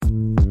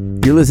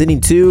You're listening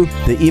to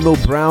the Emo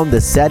Brown,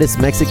 the Saddest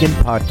Mexican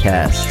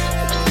podcast.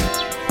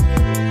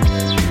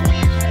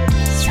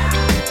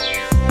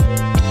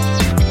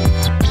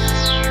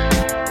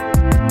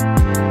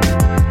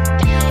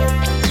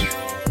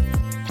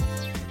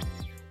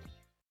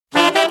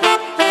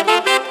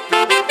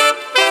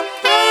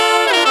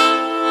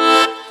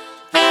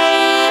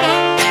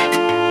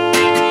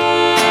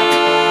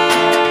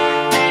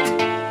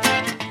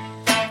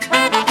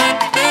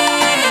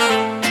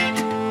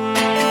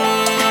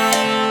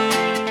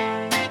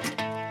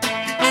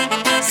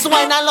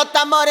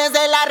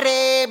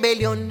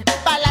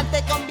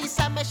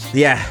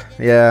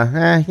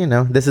 Yeah. You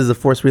know, this is a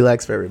forced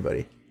relax for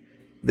everybody.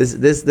 This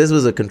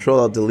was a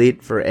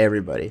Control-Alt-Delete for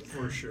everybody.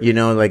 For sure. You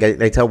know, like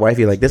I tell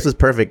wifey, like, this was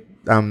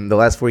perfect. The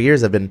last 4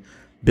 years I've been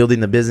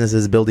building the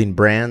businesses, building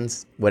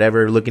brands,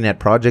 whatever, looking at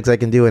projects I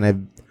can do, and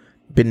I've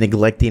been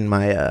neglecting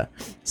my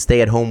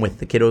stay at home with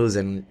the kiddos,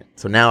 and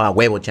so now I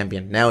huevo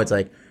champion. Now it's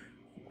like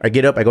I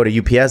get up, I go to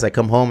UPS, I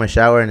come home, I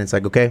shower, and it's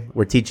like, okay,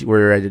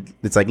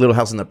 it's like Little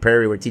House on the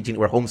Prairie. We're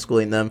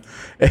homeschooling them.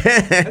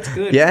 That's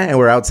good. Yeah, and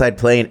we're outside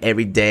playing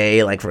every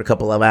day, like for a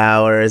couple of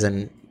hours,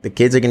 and the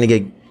kids are going to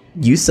get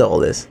used to all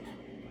this.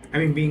 I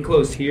mean, being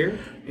closed here,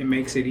 it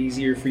makes it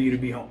easier for you to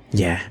be home.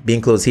 Yeah,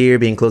 being closed here,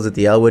 being closed at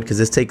the Elwood, because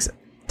this takes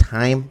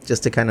time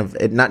just to kind of,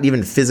 not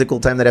even physical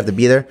time that I have to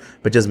be there,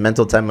 but just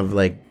mental time of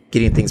like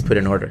getting things put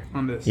in order.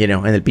 On this. You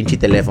know, en el pinche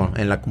teléfono,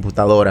 en la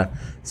computadora.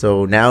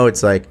 So now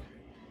it's like,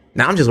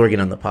 now I'm just working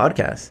on the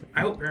podcast.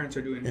 I hope parents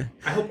are doing it.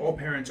 I hope all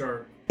parents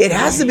are. It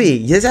has to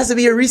be. This has to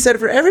be a reset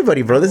for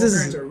everybody, bro.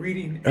 Parents are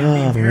reading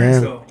and being parents,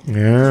 though.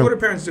 Yeah. So what are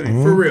parents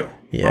doing? For real.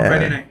 Yeah. On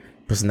Friday night.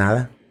 Pues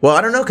nada. Well, I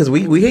don't know, because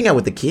we hang out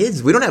with the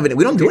kids. We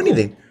don't do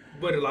anything.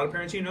 But a lot of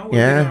parents, what are they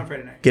doing on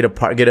Friday night? Get a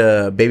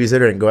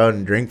babysitter and go out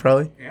and drink,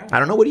 probably. Yeah. I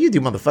don't know. What do you do,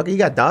 motherfucker? You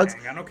got dogs? I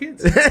ain't got no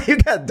kids. You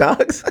got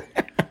dogs?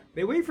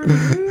 They wait for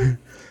me.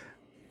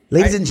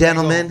 Ladies and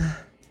gentlemen,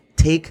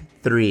 take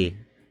 3.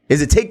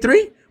 Is it take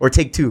 3 or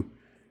take 2?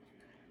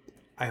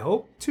 I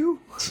hope to.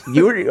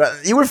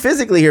 You were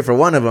physically here for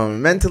one of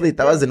them. Mentally,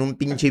 estabas en un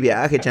pinche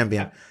viaje,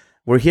 champion.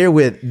 We're here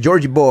with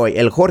Georgie Boy,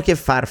 El Jorge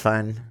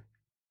Farfan,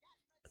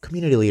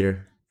 community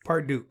leader.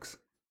 Part Dukes.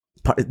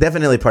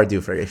 Definitely part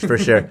Duke for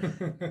sure.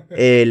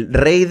 El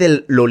Rey del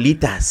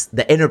Lolitas,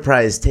 the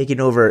enterprise taking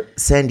over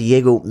San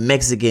Diego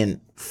Mexican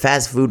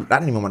fast food. I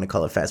don't even want to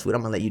call it fast food.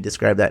 I'm going to let you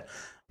describe that.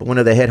 But one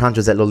of the head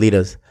honchos at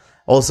Lolitas.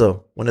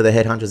 Also, one of the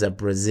head honchos at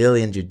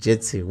Brazilian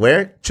Jiu-Jitsu.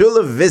 Where?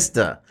 Chula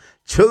Vista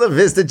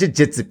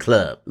Jiu-Jitsu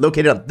Club,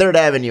 located on 3rd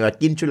Avenue,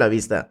 aquí in Chula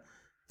Vista.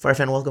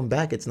 Farfan, welcome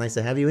back. It's nice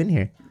to have you in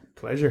here.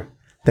 Pleasure.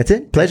 That's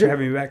it? Pleasure? Thanks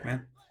for having me back,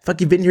 man.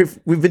 Fuck, you've been here.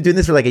 We've been doing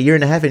this for like a year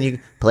and a half, and you...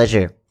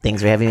 Pleasure.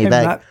 Thanks for having me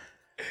back.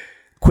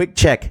 Quick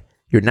check.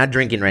 You're not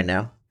drinking right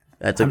now.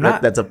 That's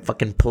a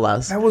fucking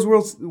plus. That was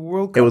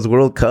World Cup. It was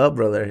World Cup,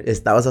 brother.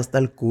 Estabas hasta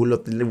el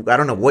culo. I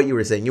don't know what you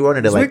were saying. You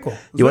wanted to like...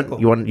 You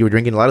were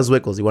drinking a lot of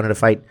Zwickles. You wanted to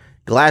fight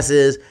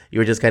glasses. You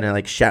were just kind of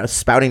like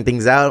spouting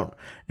things out.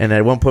 And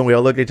at one point, we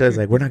all looked at each other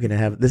like, we're not going to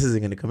have... This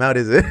isn't going to come out,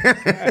 is it?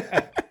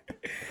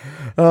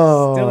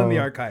 Oh, still in the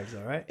archives,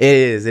 all right?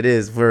 It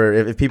is. For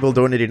if people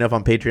donate enough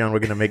on Patreon, we're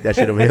going to make that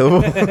shit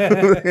available.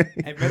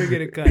 I better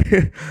get it cut.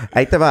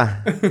 Ahí te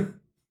va.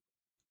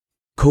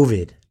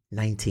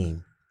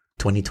 COVID-19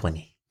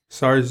 2020.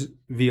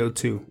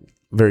 SARS-CoV-2.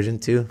 Version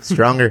 2.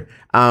 Stronger.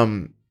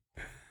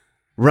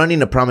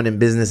 Running a prominent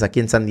business aquí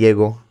in San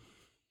Diego.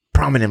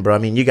 Prominent, bro. I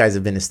mean, you guys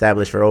have been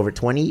established for over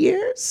 20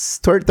 years.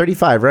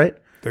 35, right?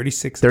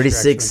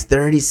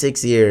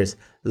 36 years.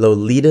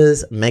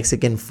 Lolita's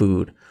Mexican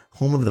Food,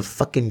 home of the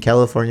fucking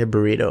California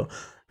burrito.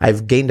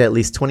 I've gained at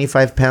least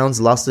 25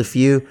 pounds, lost a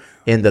few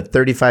in the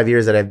 35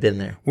 years that I've been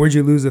there. Where'd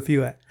you lose a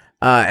few at?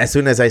 As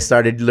soon as I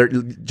started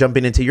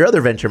jumping into your other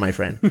venture, my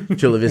friend,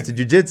 Chula Vista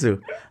Jiu-Jitsu.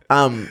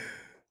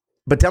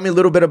 But tell me a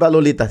little bit about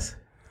Lolitas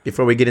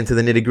before we get into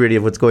the nitty-gritty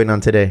of what's going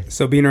on today.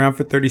 So being around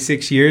for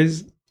 36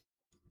 years,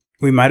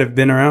 we might have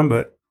been around,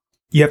 but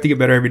you have to get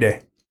better every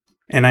day.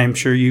 And I'm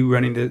sure you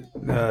running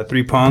to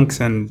Three Punks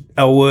and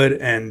Elwood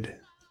and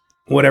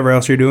whatever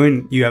else you're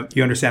doing, you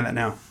understand that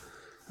now.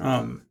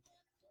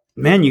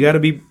 Man, you got to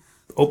be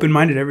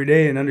open-minded every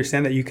day and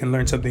understand that you can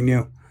learn something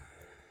new.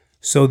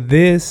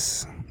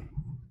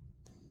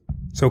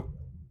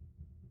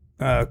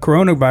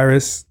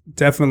 Coronavirus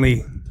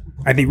definitely,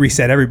 I think,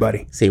 reset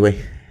everybody. Sí,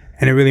 güey.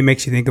 And it really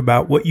makes you think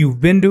about what you've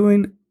been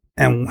doing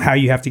and how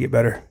you have to get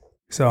better.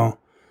 So,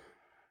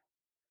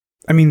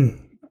 I mean...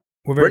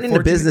 Running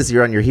a business,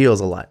 you're on your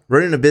heels a lot.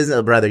 Running a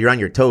business, brother, you're on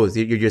your toes.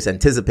 You're just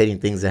anticipating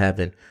things to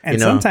happen. And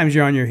sometimes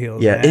you're on your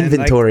heels. Yeah, man.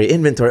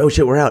 Inventory. Oh,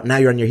 shit, we're out. Now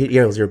you're on your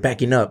heels. You're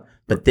backing up.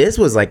 But this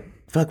was like,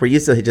 fuck, we're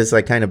used to just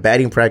like kind of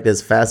batting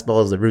practice,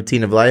 fastballs, the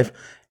routine of life.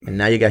 And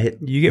now you got hit.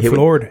 You get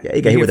floored.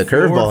 You got hit with a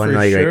curveball. And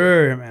now you're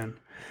sure, man.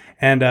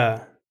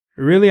 And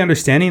really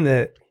understanding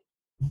that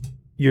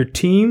your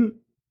team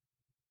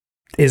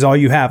is all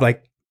you have.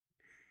 Like,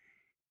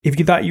 if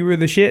you thought you were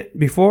the shit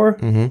before,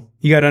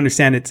 you got to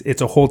understand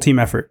it's a whole team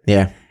effort.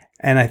 Yeah.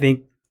 And I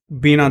think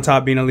being on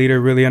top, being a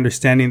leader, really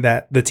understanding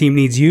that the team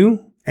needs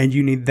you and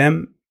you need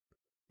them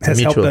has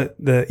helped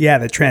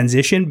the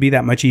transition be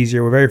that much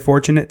easier. We're very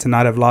fortunate to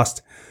not have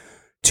lost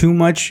too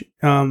much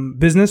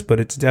business, but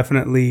it's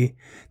definitely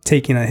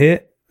taking a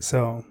hit.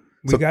 So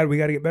we got to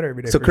get better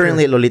every day. So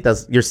currently at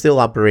Lolitas, you're still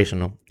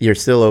operational. You're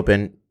still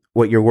open.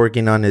 What you're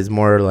working on is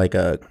more like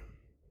a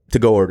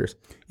to-go orders.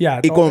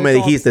 Yeah. Y como me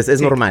dijiste,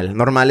 es normal.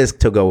 Normal es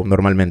to-go,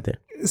 normalmente.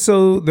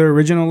 So the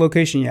original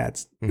location,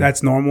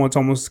 that's normal. It's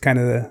almost kind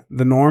of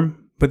the norm.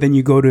 But then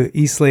you go to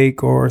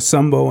Eastlake or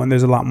Sumbo and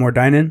there's a lot more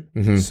dine-in.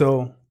 Mm-hmm.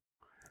 So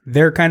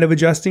they're kind of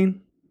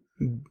adjusting.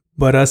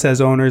 But us as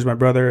owners, my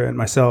brother and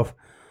myself,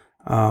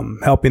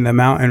 helping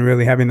them out and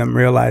really having them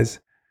realize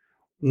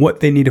what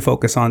they need to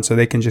focus on so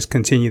they can just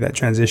continue that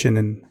transition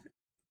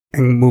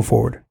and move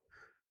forward.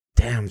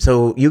 Damn.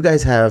 So you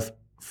guys have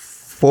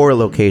 4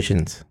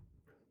 locations.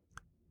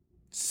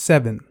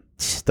 7.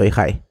 Estoy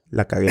high.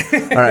 La cagué.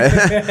 All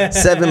right.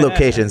 7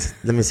 locations.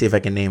 Let me see if I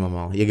can name them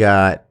all. You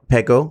got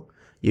Petco.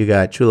 You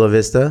got Chula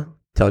Vista,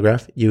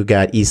 Telegraph. You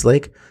got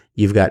Eastlake.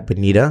 You've got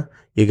Bonita.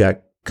 You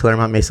got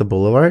Claremont Mesa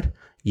Boulevard.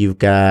 You've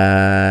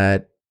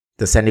got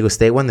the San Diego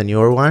State one, the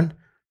newer one.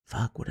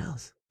 Fuck, what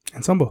else?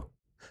 And Sunbo.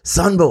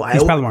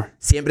 East Palomar.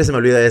 Siempre se me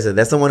olvida ese.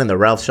 That's the one in the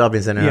Ralph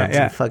Shopping Center.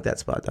 Yeah. Fuck that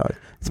spot, dog.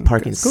 Its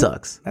parking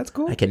sucks. That's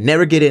cool. I can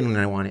never get in when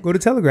I want it. Go to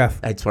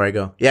Telegraph. That's where I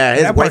go.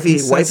 Yeah,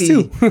 his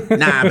wifey.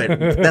 Nah, but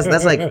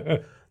that's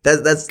like...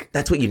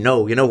 That's what you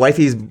know. You know,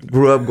 wifey's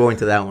grew up going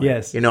to that one.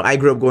 Yes. You know, I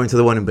grew up going to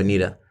the one in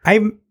Bonita. I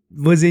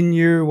was in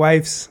your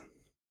wife's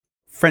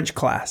French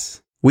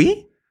class.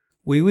 Oui?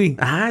 Oui.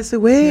 Ah, c'est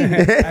oui.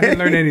 I didn't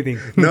learn anything.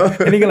 No?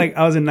 I think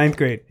I was in 9th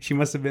grade. She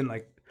must have been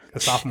like a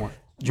sophomore,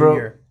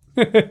 junior.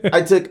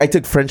 I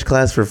took French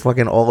class for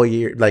fucking all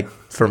year, like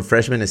from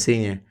freshman to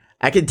senior.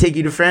 I can take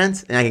you to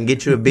France and I can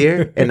get you a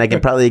beer and I can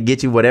probably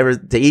get you whatever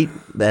to eat.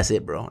 That's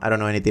it, bro. I don't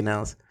know anything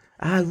else.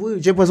 Ah, oui,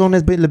 je bois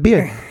le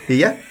beer.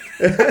 Yeah.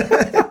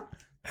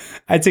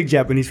 I took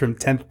Japanese from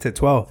 10th to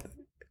 12th.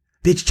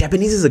 Bitch,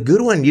 Japanese is a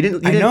good one. You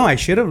didn't. I know. I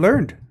should have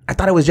learned. I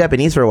thought it was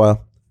Japanese for a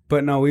while.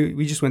 But no,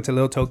 we just went to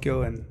Little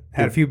Tokyo and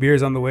had a few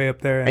beers on the way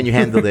up there. And you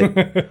handled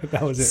it.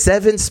 That was it.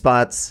 7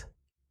 spots.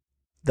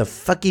 The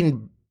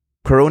fucking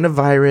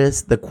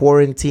coronavirus, the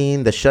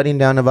quarantine, the shutting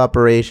down of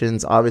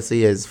operations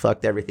obviously has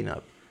fucked everything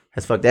up.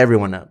 Has fucked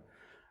everyone up.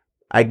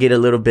 I get a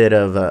little bit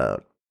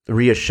of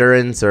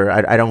reassurance, or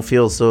I don't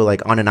feel so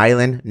like on an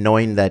island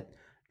knowing that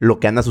lo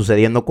que anda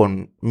sucediendo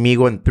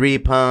conmigo en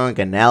 3Punk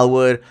and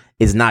Elwood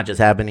is not just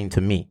happening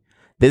to me.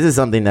 This is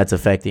something that's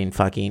affecting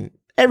fucking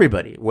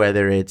everybody,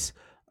 whether it's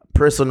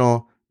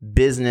personal,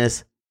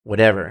 business,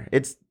 whatever.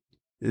 This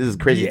is a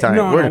crazy time.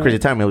 We're in a crazy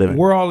time we live in.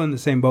 We're all in the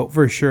same boat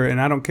for sure. And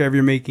I don't care if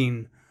you're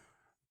making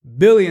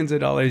billions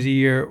of dollars a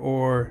year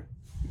or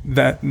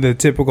the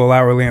typical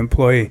hourly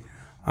employee.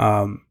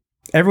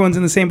 Everyone's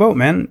in the same boat,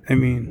 man. I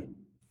mean,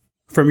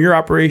 from your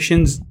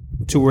operations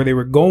to where they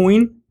were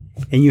going,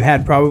 and you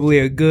had probably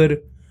a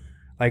good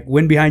like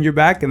wind behind your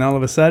back, and all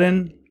of a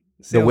sudden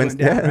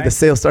the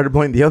sales started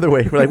pointing the other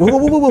way. We're like,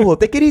 whoa,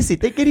 take it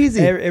easy.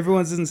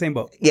 Everyone's in the same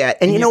boat. Yeah,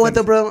 and you know what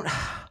though, bro?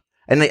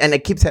 And I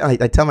keep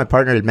I tell my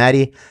partner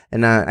Maddie,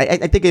 and I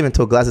think I even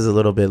told Glasses a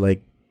little bit,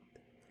 like,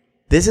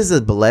 this is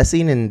a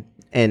blessing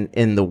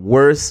in the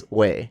worst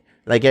way.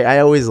 Like, I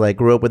always like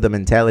grew up with the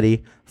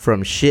mentality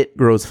from shit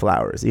grows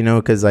flowers, you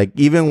know, because like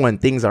even when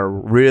things are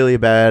really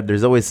bad,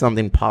 there's always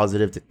something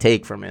positive to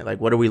take from it. Like,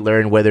 what do we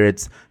learn? Whether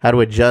it's how to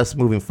adjust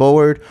moving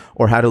forward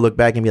or how to look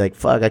back and be like,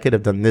 fuck, I could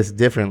have done this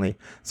differently.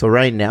 So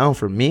right now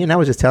for me, and I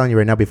was just telling you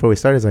right now before we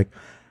started, it's like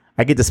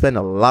I get to spend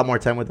a lot more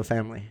time with the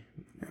family.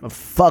 A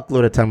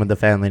fuckload of time with the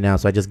family now.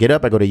 So I just get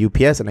up, I go to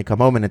UPS, and I come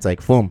home, and it's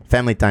like, boom,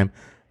 family time.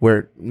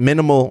 We're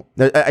minimal.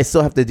 I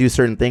still have to do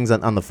certain things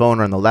on the phone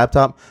or on the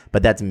laptop,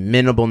 but that's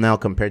minimal now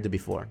compared to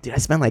before. Dude, I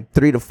spent like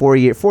 3 to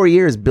 4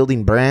 years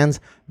building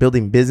brands,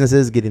 building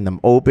businesses, getting them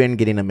open,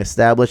 getting them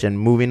established, and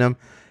moving them.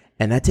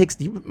 And that takes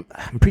you.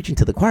 I'm preaching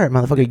to the choir,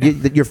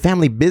 motherfucker. Your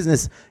family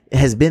business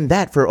has been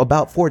that for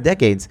about 4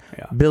 decades.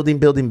 Yeah. Building,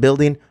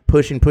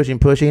 pushing,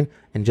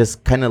 and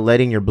just kind of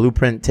letting your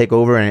blueprint take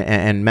over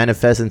and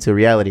manifest into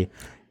reality.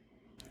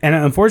 And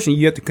unfortunately,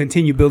 you have to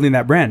continue building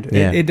that brand.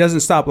 Yeah. It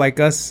doesn't stop like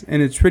us.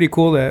 And it's pretty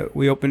cool that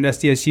we opened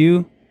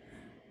SDSU.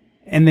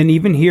 And then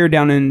even here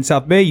down in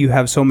South Bay, you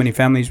have so many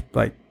families,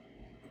 like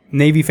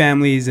Navy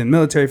families and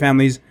military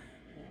families.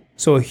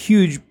 So a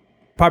huge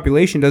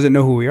population doesn't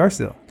know who we are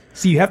still.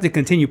 So you have to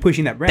continue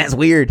pushing that brand. That's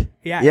weird.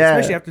 Yeah.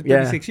 Especially after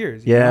 36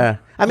 years. Yeah. You know?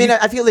 I mean,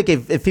 I feel like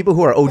if people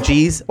who are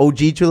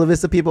OG Chula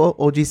Vista people,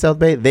 OG South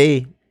Bay,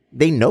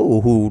 they know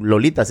who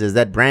Lolitas is.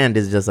 That brand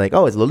is just like,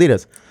 oh, it's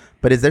Lolitas.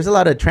 But there's a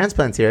lot of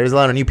transplants here. There's a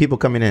lot of new people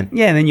coming in.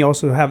 Yeah, and then you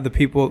also have the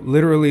people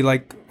literally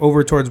like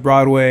over towards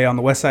Broadway on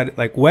the west side,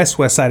 like west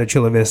side of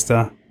Chula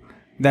Vista,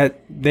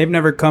 that they've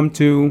never come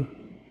to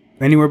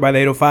anywhere by the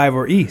 805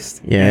 or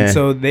east. Yeah. And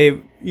so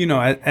they, you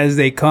know, as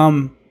they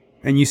come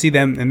and you see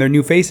them and their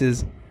new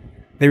faces,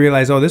 they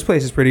realize, oh, this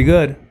place is pretty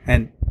good.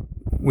 And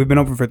we've been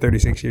open for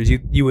 36 years.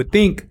 You would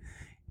think,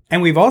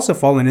 and we've also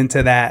fallen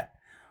into that,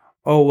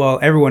 oh, well,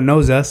 everyone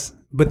knows us.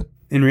 But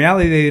in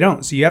reality, they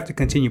don't. So you have to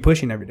continue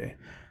pushing every day.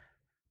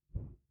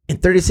 In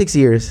 36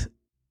 years,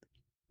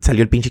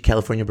 salió el pinche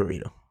California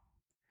burrito.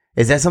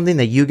 Is that something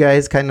that you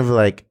guys kind of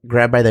like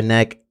grabbed by the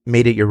neck,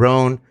 made it your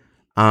own?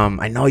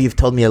 I know you've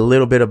told me a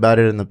little bit about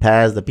it in the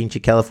past, the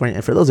pinche California.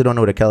 And for those who don't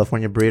know what a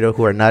California burrito,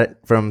 who are not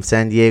from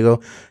San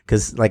Diego,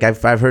 because like I've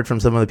heard from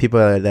some of the people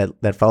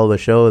that follow the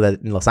show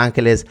that in Los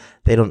Angeles,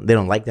 they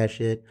don't like that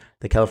shit,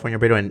 the California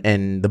burrito,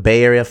 and the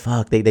Bay Area,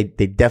 fuck, they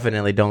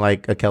definitely don't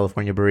like a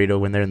California burrito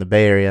when they're in the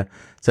Bay Area.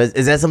 So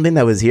is that something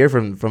that was here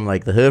from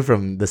like the hood,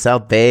 from the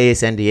South Bay,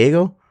 San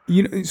Diego?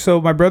 You know,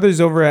 so my brother's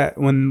over at,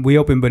 when we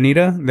opened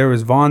Bonita, there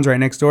was Vaughn's right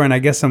next door, and I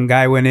guess some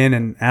guy went in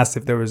and asked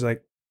if there was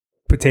like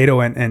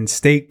potato and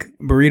steak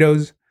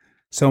burritos.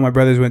 So my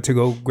brothers went to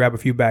go grab a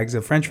few bags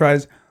of French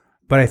fries,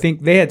 but I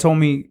think they had told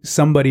me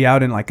somebody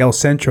out in like El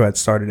Centro had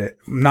started it.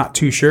 I'm not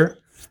too sure.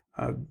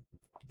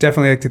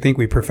 Definitely like to think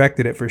we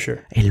perfected it for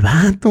sure. El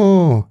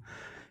vato.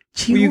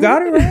 Well, you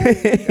got it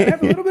right. You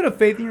have a little bit of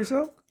faith in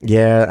yourself.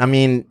 Yeah, I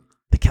mean,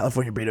 the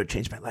California burrito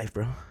changed my life,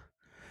 bro.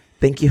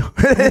 Thank you.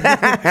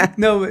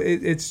 No,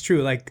 it's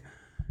true. Like,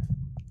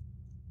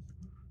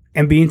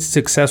 and being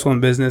successful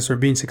in business or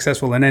being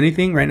successful in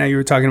anything, right now you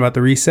were talking about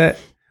the reset,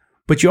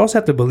 but you also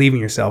have to believe in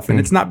yourself. And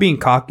it's not being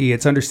cocky.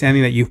 It's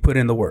understanding that you've put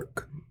in the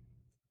work.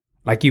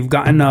 Like, you've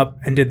gotten up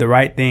and did the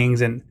right things.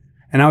 And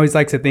I always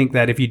like to think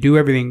that if you do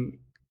everything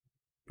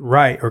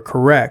right or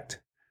correct,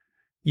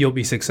 you'll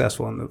be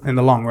successful in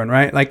the long run,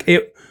 right? Like,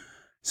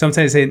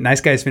 sometimes they say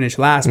nice guys finish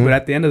last, but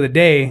at the end of the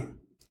day,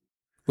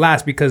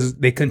 last because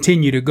they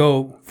continue to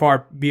go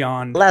far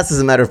beyond. Last is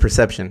a matter of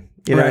perception.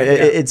 You know,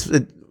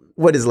 right,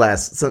 what is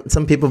last?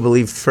 Some people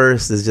believe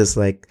first is just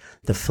like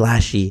the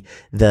flashy,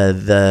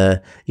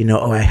 the you know,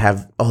 oh, I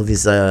have all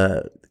these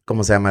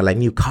como se llama, like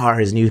new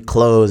cars, new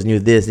clothes, new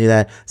this, new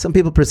that. Some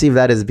people perceive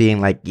that as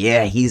being like,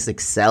 yeah, he's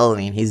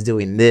excelling, he's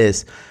doing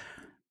this.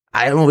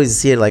 I always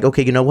see it like,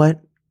 okay, you know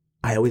what?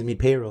 I always meet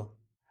payroll.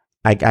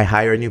 I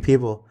hire new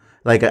people.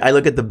 Like, I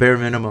look at the bare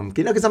minimum,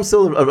 you know, because I'm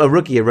still a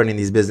rookie at running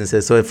these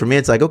businesses. So for me,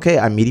 it's like, okay,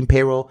 I'm meeting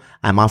payroll.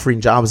 I'm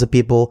offering jobs to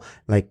people.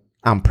 Like,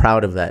 I'm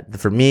proud of that.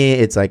 For me,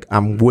 it's like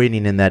I'm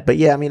winning in that. But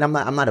yeah, I mean, I'm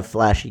not a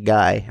flashy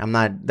guy.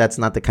 That's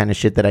not the kind of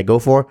shit that I go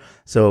for.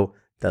 So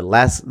the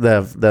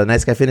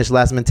nice guy finish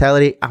last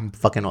mentality, I'm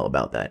fucking all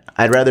about that.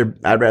 I'd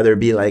rather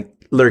be like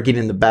lurking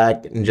in the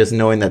back and just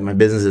knowing that my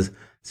business is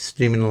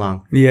streaming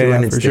along. Yeah,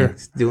 for sure.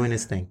 Doing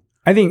its thing.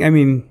 I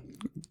mean,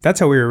 that's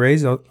how we were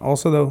raised.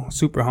 Also, though,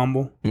 super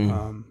humble.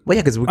 Well, yeah,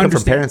 because we come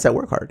from parents that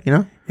work hard, you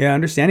know? Yeah,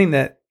 understanding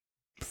that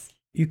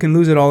you can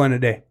lose it all in a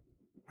day,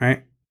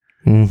 right?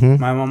 Mm-hmm.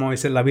 My mom always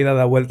said, la vida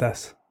da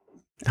vueltas.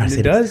 And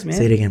it does, man.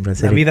 Say it again, bro.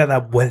 La vida da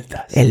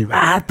vueltas. El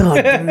vato.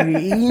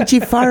 Pinche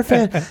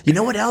farfan. You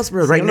know what else,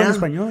 bro? Right now.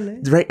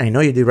 Right, I know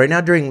you do. Right now,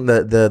 during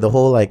the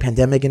whole like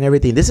pandemic and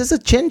everything, this is a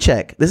chin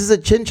check. This is a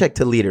chin check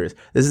to leaders.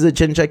 This is a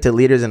chin check to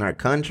leaders in our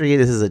country.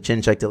 This is a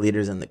chin check to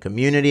leaders in the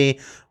community,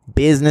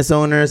 business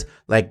owners.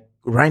 Like,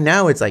 right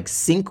now, it's like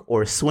sink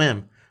or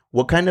swim.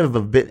 What kind of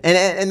a bit?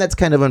 And that's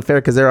kind of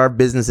unfair because there are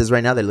businesses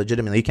right now that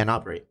legitimately you can't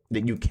operate.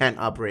 That you can't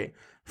operate.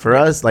 For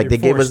us, like, they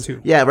gave us,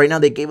 right now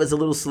they gave us a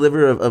little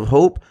sliver of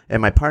hope.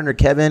 And my partner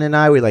Kevin and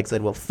I, we like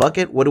said, well, fuck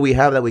it. What do we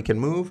have that we can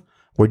move?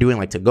 We're doing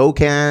like to-go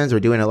cans. We're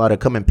doing a lot of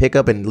come and pick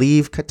up and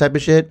leave type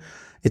of shit.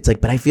 It's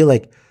like, but I feel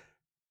like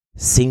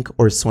sink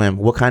or swim.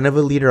 What kind of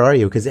a leader are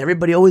you? Because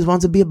everybody always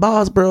wants to be a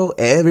boss, bro.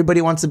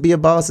 Everybody wants to be a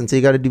boss until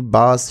you got to do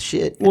boss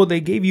shit. Well,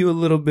 they gave you a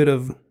little bit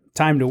of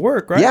time to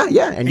work, right?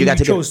 Yeah. And you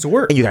chose to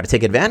work. And you got to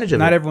take advantage of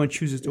it. Not everyone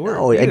chooses to work.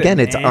 No, again,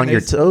 it's on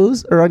your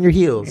toes or on your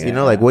heels. Yeah. You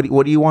know, like, what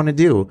do you want to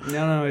do?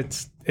 No,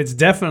 it's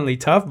definitely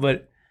tough,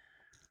 but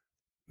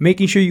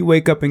making sure you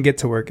wake up and get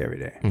to work every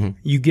day. Mm-hmm.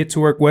 You get to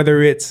work,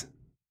 whether it's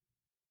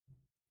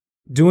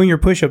doing your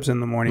push-ups in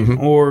the morning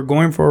or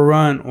going for a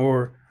run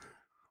or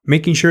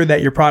making sure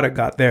that your product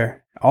got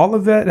there. All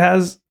of that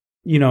has,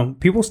 you know,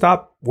 people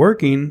stop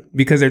working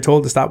because they're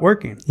told to stop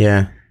working.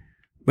 Yeah.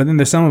 But then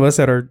there's some of us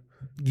that are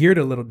geared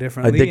a little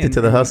differently. Addicted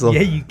to the hustle.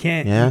 Yeah, you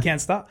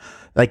can't stop.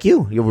 Like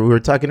you. We were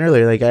talking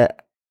earlier, like,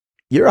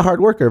 you're a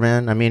hard worker,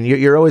 man. I mean,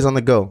 you're always on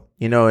the go,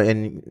 you know,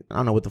 and I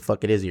don't know what the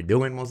fuck it is you're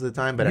doing most of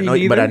the time, but I know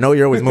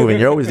you're always moving.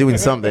 You're always doing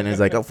something. It's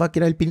like, oh, fuck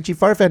it, El Pinche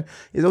Farfan.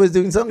 He's always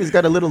doing something. He's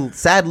got a little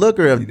sad look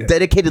or a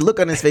dedicated look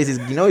on his face.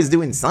 He's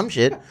doing some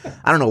shit.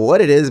 I don't know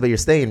what it is, but you're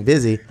staying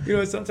busy. You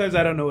know, sometimes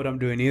I don't know what I'm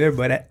doing either,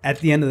 but at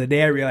the end of the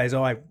day, I realize,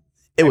 I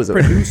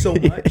produce so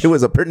much. It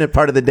was a pertinent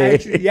part of the day.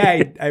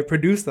 I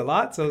produced a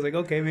lot, so I was like,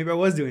 okay, maybe I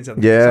was doing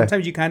something. Yeah.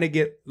 Sometimes you kind of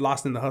get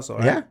lost in the hustle,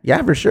 right?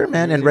 Yeah, for sure,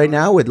 man. And right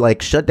now with like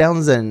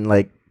shutdowns and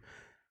like,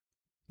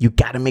 you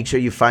got to make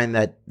sure you find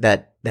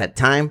that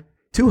time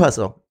to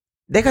hustle.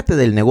 Déjate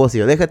del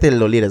negocio. Déjate de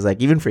los líderes. Like,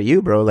 even for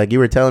you, bro, like you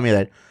were telling me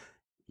that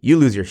you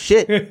lose your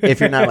shit if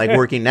you're not like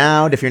working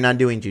out, if you're not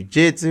doing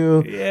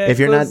jujitsu, if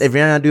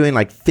you're not doing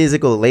like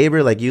physical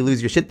labor, like you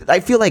lose your shit. I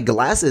feel like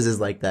Glasses is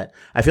like that.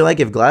 I feel like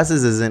if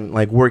Glasses isn't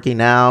like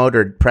working out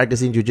or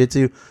practicing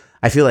jujitsu,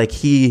 I feel like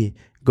he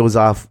goes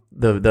off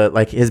the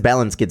like his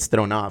balance gets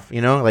thrown off,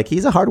 you know? Like,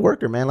 he's a hard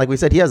worker, man. Like we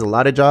said, he has a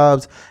lot of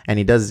jobs and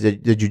he does the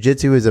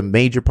jujitsu is a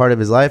major part of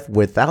his life.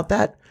 Without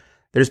that,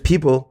 there's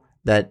people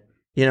that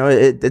You know,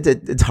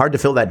 it's hard to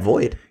fill that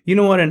void. You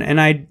know what? And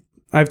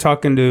I've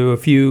talked to a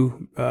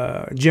few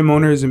gym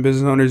owners and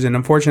business owners, and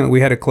unfortunately,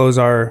 we had to close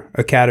our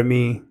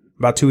academy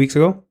about 2 weeks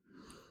ago.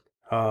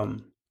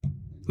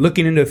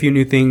 Looking into a few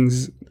new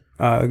things,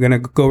 gonna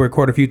go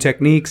record a few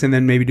techniques, and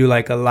then maybe do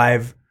like a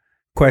live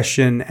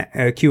question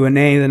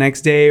Q&A the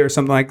next day or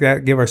something like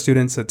that. Give our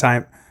students a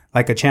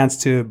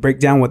chance to break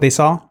down what they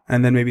saw,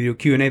 and then maybe do a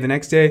Q&A the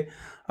next day.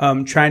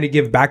 Trying to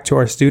give back to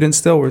our students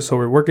still, so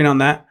we're working on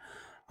that.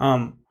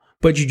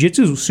 But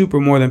jiu-jitsu is super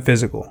more than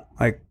physical.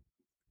 Like,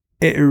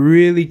 it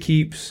really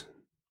keeps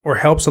or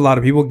helps a lot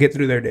of people get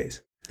through their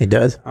days. It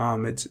does.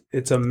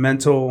 It's a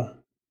mental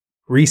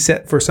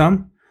reset for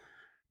some,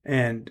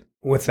 and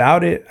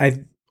without it,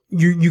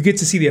 you get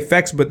to see the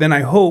effects. But then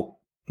I hope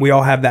we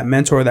all have that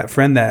mentor, that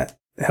friend that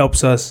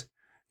helps us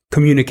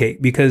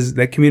communicate, because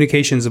that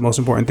communication is the most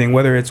important thing.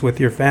 Whether it's with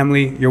your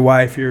family, your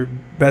wife, your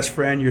best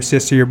friend, your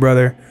sister, your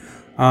brother,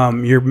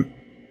 your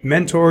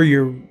mentor,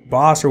 your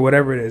boss, or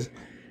whatever it is.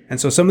 And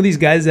so some of these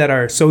guys that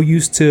are so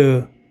used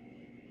to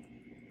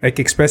like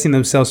expressing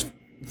themselves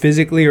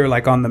physically or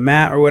like on the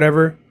mat or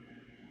whatever,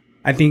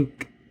 I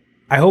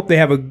hope they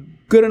have a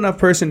good enough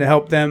person to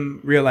help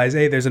them realize,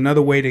 hey, there's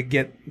another way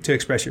to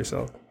express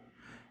yourself.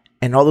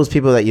 And all those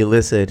people that you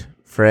listed,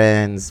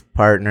 friends,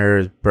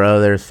 partners,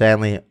 brothers,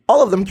 family,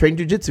 all of them train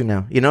jiu-jitsu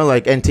now, you know,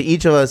 like, and to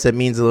each of us, it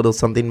means a little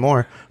something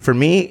more. For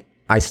me,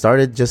 I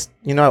started just,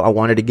 you know, I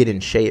wanted to get in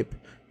shape.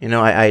 You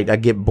know, I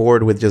get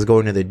bored with just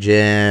going to the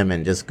gym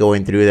and just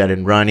going through that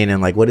and running and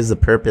like, what is the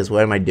purpose?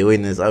 Why am I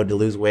doing this? Oh, to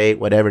lose weight,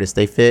 whatever, to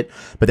stay fit.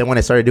 But then when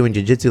I started doing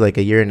jiu-jitsu like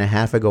a year and a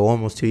half ago,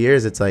 almost 2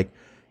 years, it's like,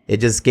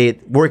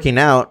 working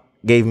out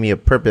gave me a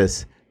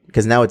purpose,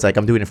 because now it's like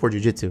I'm doing it for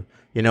jiu-jitsu,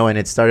 you know, and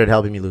it started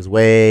helping me lose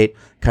weight,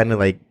 kind of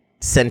like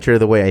center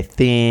the way I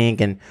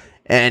think.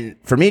 And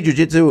for me,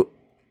 jiu-jitsu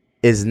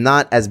is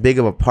not as big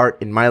of a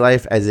part in my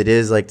life as it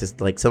is like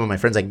just like some of my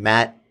friends like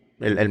Matt.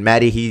 And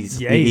Matty, he's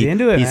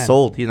into it. He's man.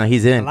 sold. You know,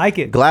 he's in. I like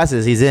it.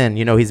 Glasses, he's in.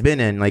 You know, he's been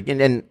in. Like,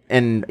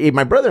 and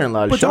my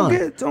brother-in-law, but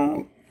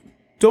Sean.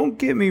 don't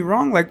get me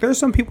wrong. Like, there's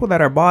some people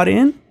that are bought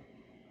in,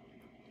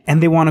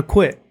 and they want to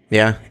quit.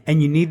 Yeah.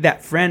 And you need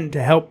that friend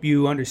to help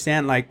you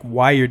understand like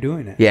why you're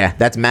doing it. Yeah,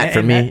 that's Matt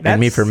for me,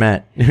 and me for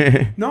Matt.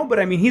 No,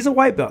 but I mean, he's a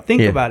white belt.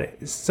 Think about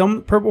it.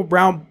 Some purple,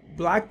 brown,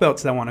 black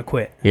belts that want to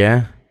quit.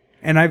 Yeah.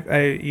 And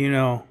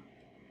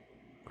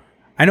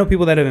I know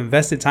people that have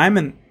invested time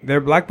in their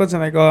black belts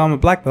and they go, I'm a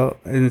black belt,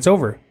 and it's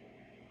over.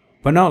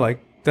 But no,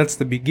 like, that's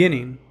the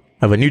beginning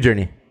of a new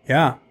journey.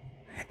 Yeah.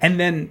 And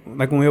then,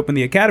 like, when we opened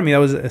the academy, that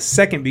was a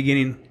second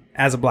beginning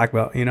as a black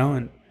belt, you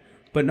know?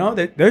 But no,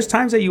 there's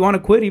times that you want to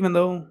quit even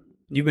though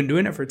you've been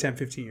doing it for 10,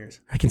 15 years.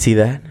 I can see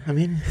that. I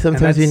mean,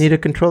 sometimes you need to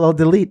control, alt,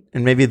 delete.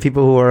 And maybe the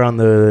people who are on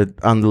the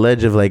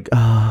ledge of like,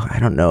 oh, I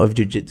don't know if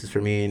jiu-jitsu is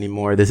for me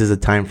anymore. This is a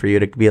time for you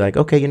to be like,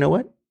 okay, you know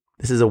what?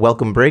 This is a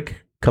welcome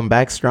break. Come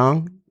back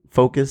strong.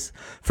 Focus.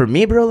 For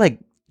me, bro, like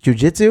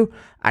jiu-jitsu,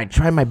 I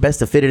try my best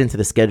to fit it into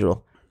the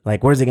schedule.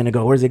 Like, where's it going to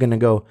go? Where's it going to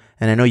go?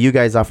 And I know you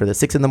guys offer the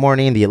 6 in the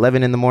morning, the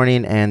 11 in the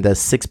morning, and the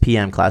 6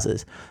 p.m.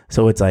 classes.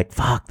 So it's like,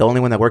 fuck, the only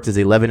one that works is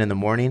 11 in the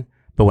morning.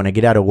 But when I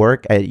get out of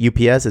work at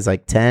UPS, it's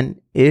like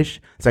 10-ish.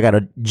 So I got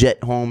to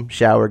jet home,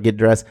 shower, get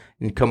dressed,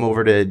 and come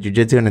over to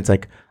jiu-jitsu. And it's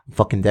like, I'm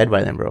fucking dead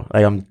by then, bro.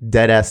 Like, I'm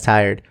dead-ass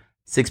tired.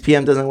 6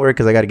 p.m. doesn't work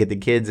because I got to get the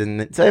kids.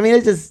 And so, I mean,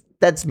 it's just...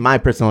 That's my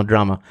personal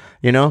drama,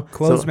 you know?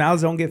 Closed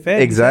mouths don't get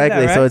fed.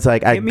 Exactly. That, right? So it's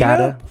like, I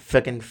gotta up.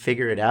 fucking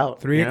figure it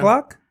out. 3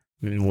 o'clock?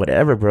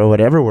 Whatever, bro.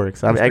 Whatever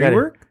works. I gotta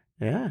work?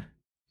 Yeah.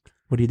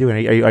 What are you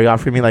doing? Are you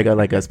offering me like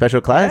a special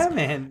class? Yeah,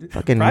 man.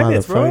 Fucking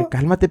Privates, motherfucker.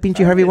 Cálmate,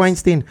 pinche Harvey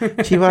Weinstein.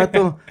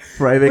 Chivato.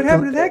 Private. What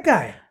happened to that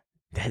guy?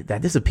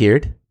 That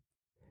disappeared.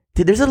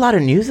 Dude, there's a lot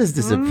of news that's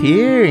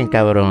disappearing,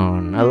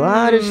 cabrón. A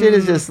lot of shit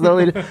is just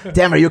slowly...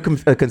 Damn, are you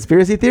a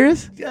conspiracy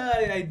theorist? Yeah,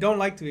 I don't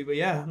like to be, but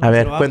yeah. A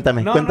ver,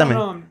 cuéntame.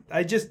 No.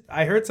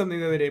 I heard something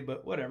the other day,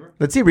 but whatever.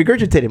 Let's see,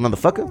 regurgitate it,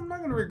 motherfucker. No, I'm not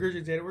going to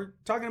regurgitate it. We're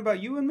talking about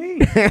you and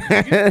me.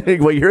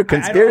 Well, you're a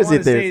conspiracy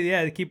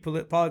theorist. To keep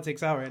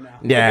politics out right now.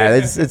 Yeah,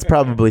 it's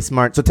probably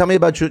smart. So tell me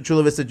about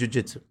Chula Vista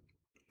Jiu-Jitsu.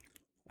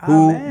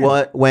 Who,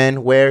 what,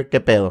 when, where,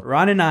 qué pedo?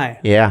 Ron and I.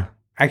 Yeah.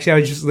 Actually, I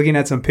was just looking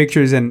at some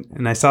pictures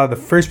and I saw the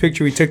first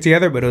picture we took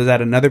together, but it was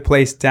at another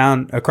place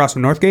down across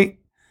from Northgate.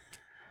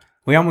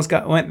 We almost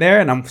went there,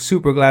 and I'm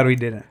super glad we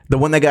didn't. The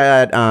one that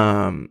got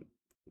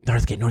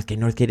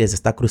Northgate is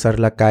está cruzar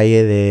la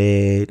calle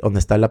de donde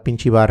está la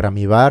pinche barra,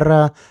 mi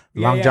barra,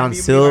 Long John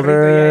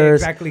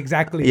Silver's. Yeah,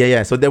 exactly.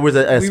 Yeah. So there was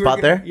a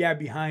spot there. Yeah,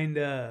 behind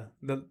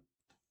the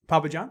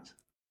Papa John's.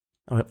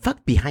 Oh,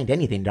 fuck behind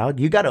anything, dog.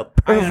 You got a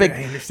perfect.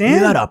 I understand. You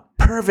got a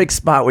perfect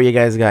spot where you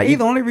guys got. Hey,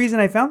 the only reason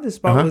I found this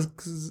spot was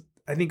because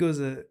I think it was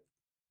a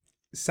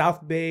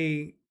South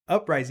Bay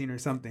uprising or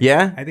something.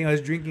 Yeah, I think I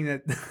was drinking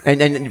that.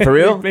 And for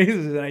real.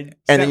 And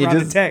then you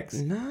just text.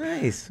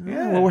 Nice.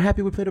 Yeah. Well, we're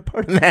happy we played a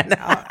part in that.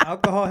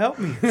 Alcohol helped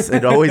me.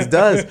 It always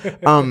does.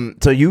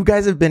 So you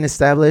guys have been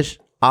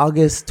established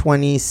August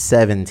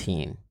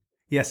 2017.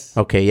 Yes.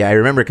 Okay, yeah, I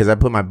remember because I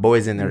put my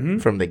boys in there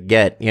from the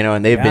get, you know,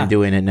 and they've been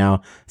doing it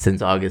now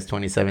since August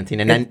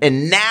 2017.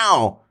 And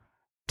now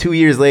 2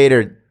 years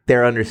later,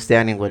 they're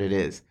understanding what it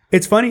is.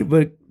 It's funny,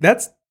 but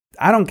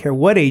I don't care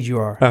what age you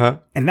are.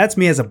 And that's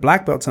me as a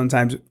black belt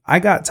sometimes. I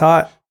got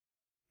taught,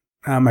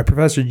 my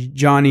professor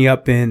Johnny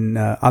up in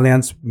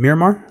Alliance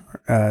Miramar,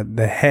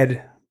 the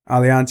head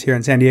Alliance here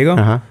in San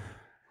Diego.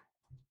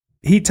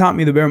 He taught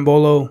me the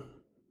berimbolo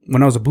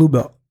when I was a blue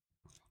belt.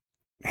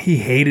 He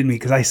hated me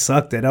because I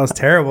sucked at it. I was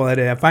terrible at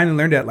it. I finally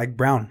learned it at like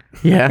brown.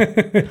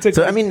 Yeah.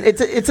 So, I mean,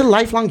 it's a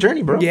lifelong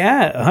journey, bro.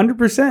 Yeah,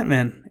 100%,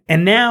 man.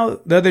 And now,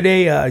 the other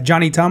day,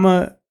 Johnny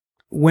Tama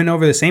went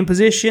over the same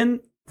position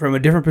from a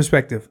different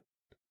perspective.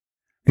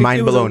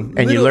 Mind blown.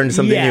 And you learned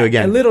something new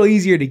again. A little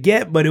easier to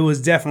get, but it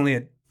was definitely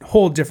a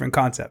whole different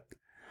concept.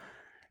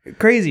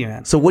 Crazy,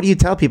 man. So what do you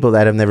tell people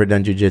that have never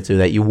done jiu-jitsu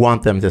that you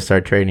want them to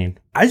start training?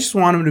 I just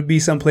want them to be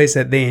someplace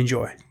that they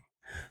enjoy.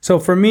 So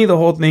for me, the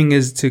whole thing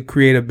is to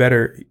create a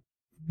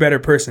better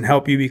person,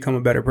 help you become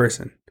a better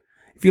person.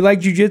 If you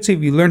like jiu-jitsu,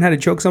 if you learn how to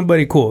choke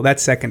somebody, cool.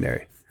 That's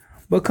secondary.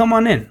 But come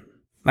on in.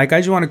 Like, I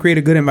just want to create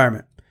a good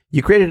environment.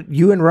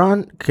 You and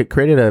Ron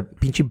created a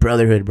pinchy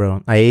brotherhood,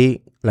 bro. I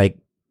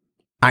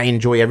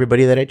enjoy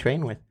everybody that I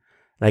train with.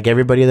 Like,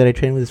 everybody that I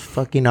train with is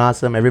fucking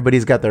awesome.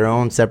 Everybody's got their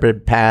own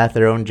separate path,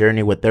 their own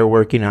journey, what they're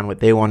working on, what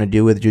they want to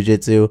do with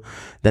jiu-jitsu.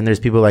 Then there's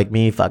people like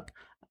me,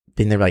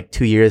 been there like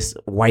 2 years,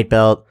 white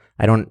belt.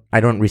 I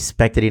don't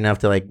respect it enough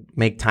to like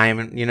make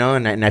time, you know,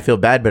 and I feel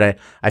bad, but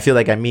I feel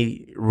like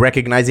me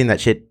recognizing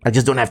that shit, I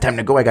just don't have time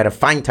to go. I got to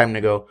find time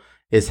to go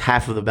is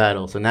half of the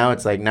battle. So now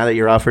it's like, now that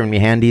you're offering me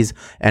handies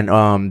and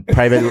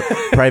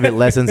private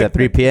lessons at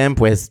 3 p.m.,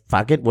 pues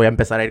fuck it, voy a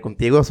empezar a ir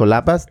contigo,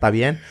 solapas, está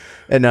bien.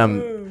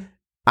 And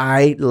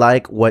I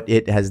like what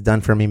it has done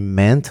for me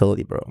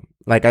mentally, bro.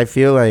 Like, I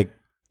feel like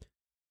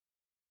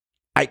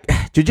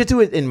jiu-jitsu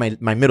in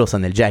my middle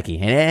son, El Jackie.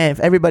 And if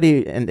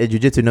everybody in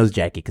jiu-jitsu knows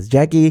Jackie, because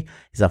Jackie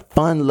is a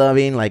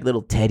fun-loving, like,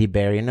 little teddy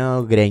bear, you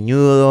know,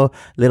 greñudo,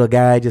 little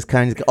guy, just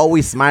kind of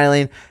always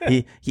smiling.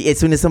 He as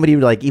soon as somebody,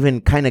 like,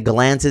 even kind of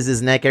glances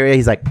his neck area,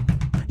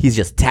 he's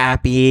just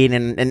tapping.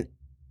 And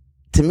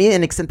to me,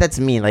 an extent, that's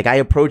me. Like, I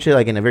approach it,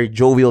 like, in a very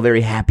jovial,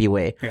 very happy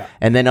way. Yeah.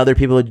 And then other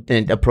people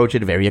approach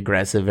it very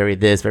aggressive, very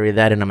this, very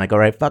that. And I'm like, all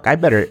right, fuck, I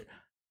better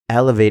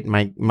elevate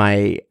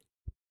my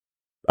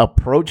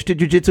approach to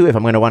jiu-jitsu if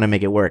I'm going to want to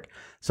make it work.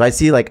 So I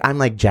see, like, I'm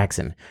like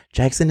Jackson.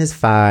 Jackson is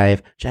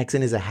 5.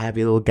 Jackson is a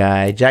happy little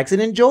guy. Jackson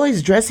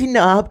enjoys dressing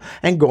up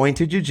and going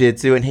to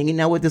jiu-jitsu and hanging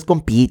out with his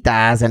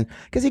compitas. And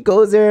because he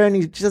goes there and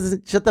he just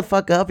doesn't shut the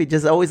fuck up. He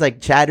just always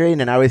like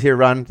chattering. And I always hear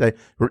Ron say,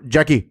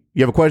 Jackie,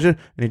 you have a question?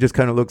 And he just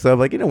kind of looks up,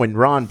 like, you know, when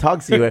Ron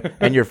talks to you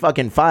and you're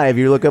fucking 5,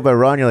 you look up at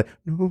Ron, you're like,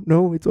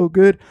 no, it's all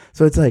good.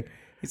 So it's like,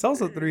 he's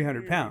also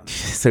 300 pounds.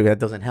 So that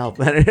doesn't help.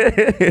 But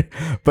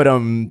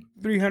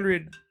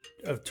 300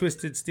 of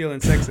twisted steel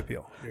and sex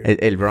appeal.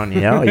 El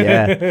Ronnie, oh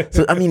yeah.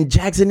 So I mean,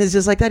 Jackson is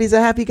just like that. He's a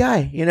happy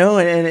guy, you know,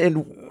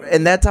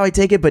 and that's how I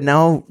take it. But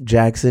now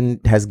Jackson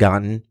has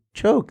gotten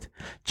choked.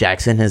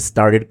 Jackson has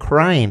started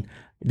crying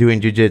doing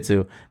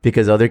jiu-jitsu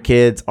because other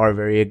kids are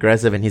very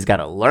aggressive, and he's got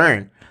to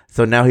learn.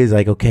 So now he's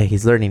like, okay,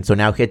 he's learning. So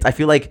now I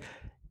feel like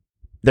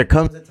there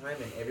comes a time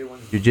in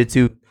everyone's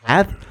jiu-jitsu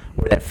path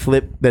where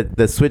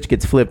the switch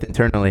gets flipped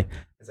internally.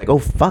 It's like, oh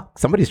fuck,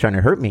 somebody's trying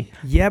to hurt me.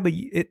 Yeah, but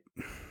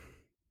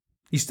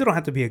you still don't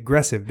have to be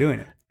aggressive doing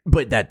it.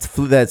 But that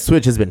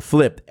switch has been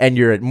flipped, and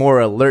you're more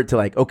alert to,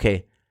 like,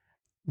 okay,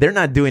 they're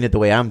not doing it the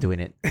way I'm doing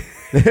it.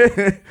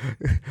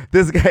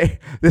 This guy,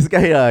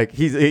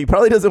 he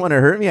probably doesn't want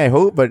to hurt me, I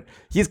hope, but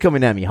he's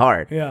coming at me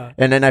hard. Yeah.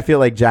 And then I feel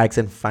like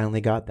Jackson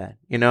finally got that,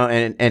 you know,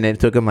 and it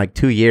took him like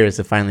 2 years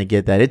to finally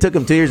get that. It took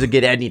him 2 years to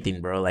get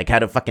anything, bro. Like, how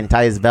to fucking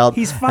tie his belt.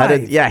 He's 5.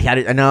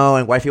 I know.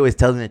 And wifey always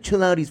tells me,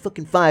 chill out, he's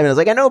fucking 5. And I was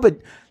like, I know,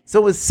 but so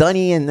was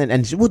Sonny,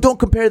 and she, well, don't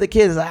compare the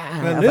kids.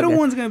 The little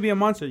one's gonna be a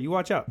monster. You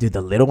watch out, dude.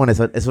 The little one is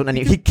what I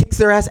need. He kicks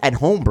their ass at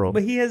home, bro.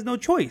 But he has no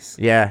choice.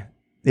 Yeah.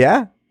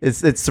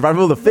 It's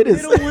survival of the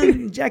fittest. Little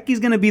one, Jackie's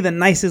gonna be the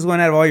nicest one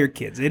out of all your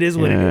kids. It is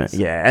what it is.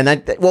 Yeah,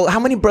 and well, how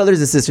many brothers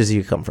and sisters do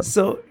you come from?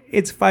 So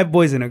it's 5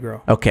 boys and a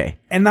girl. Okay.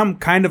 And I'm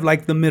kind of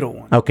like the middle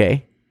one.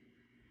 Okay.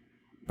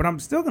 But I'm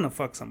still gonna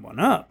fuck someone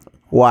up.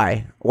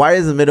 Why? Why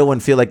does the middle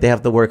one feel like they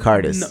have to work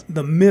hardest?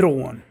 No, the middle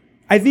one.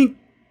 I think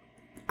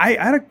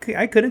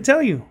I couldn't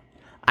tell you.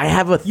 I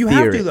have a theory. You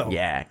have to, though.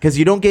 Yeah, because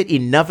you don't get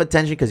enough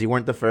attention because you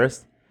weren't the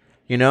first,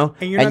 you know,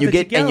 and you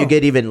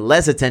get even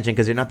less attention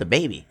because you're not the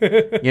baby,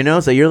 you know.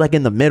 So you're like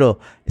in the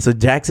middle. So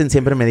Jackson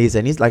siempre me dice,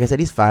 and he's like I said,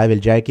 he's 5. El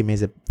Jackie me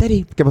dice,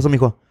 Daddy, ¿qué pasó,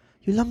 mijo?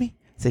 You love me?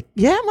 It's like,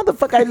 yeah,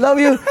 motherfucker, I love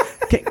you.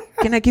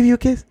 Can I give you a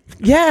kiss?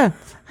 Yeah,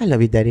 I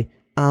love you, Daddy.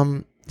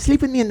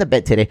 Sleep with me in the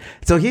bed today.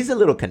 So he's a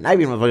little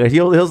conniving motherfucker.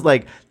 He'll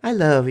like, I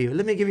love you.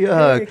 Let me give you a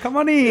hug. Hey, come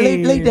on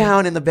in. Lay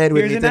down in the bed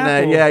with me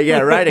tonight. Apple. Yeah,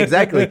 right,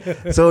 exactly.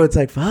 So it's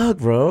like, fuck,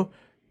 bro.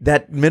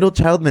 That middle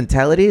child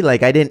mentality,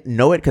 like, I didn't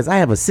know it because I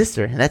have a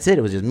sister, and that's it.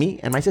 It was just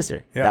me and my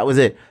sister. Yeah. That was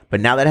it. But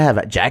now that I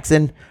have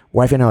Jackson,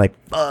 wife and I are like,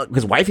 fuck,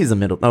 because wifey's the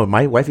middle. No,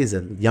 my wifey's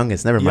the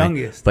youngest. Never mind.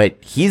 Youngest.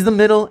 But he's the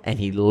middle, and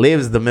he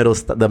lives the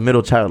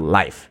middle child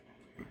life.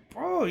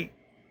 Bro,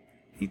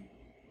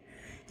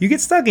 you get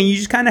stuck, and you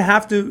just kind of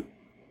have to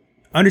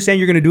understand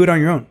you're going to do it on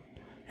your own.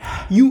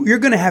 you're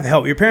gonna have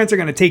help. Your parents are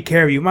gonna take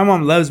care of you. My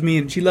mom loves me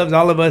and she loves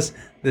all of us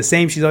the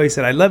same. She's always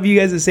said, I love you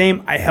guys the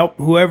same. I help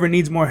whoever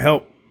needs more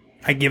help.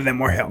 I give them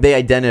more help. They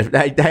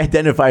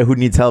identify who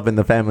needs help in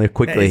the family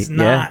quickly. It's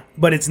not,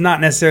 but it's not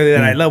necessarily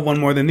that I love one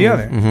more than the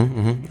other.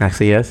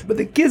 Actually, yes. But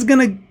the kid's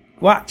gonna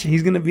watch.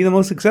 He's gonna be the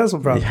most successful,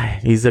 probably. Yeah,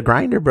 he's a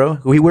grinder, bro.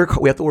 We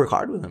have to work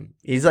hard with him.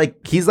 He's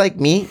like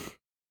me.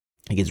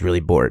 He gets really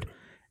bored,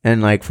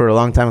 and like for a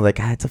long time, I'm like,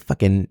 it's a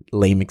fucking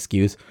lame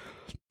excuse.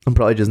 I'm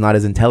probably just not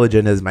as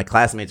intelligent as my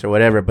classmates or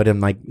whatever. But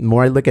I'm like,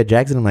 more I look at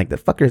Jackson, I'm like, the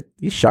fucker,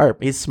 he's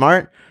sharp, he's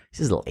smart,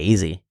 he's just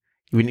lazy.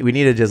 We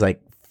need to just like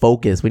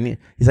focus.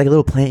 He's like a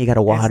little plant. You got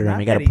to water him.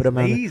 You got to put him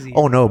on.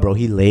 Oh no, bro.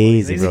 He's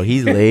lazy, bro.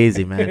 He's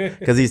lazy, man.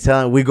 Because he's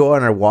telling. We go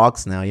on our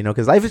walks now,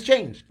 because life has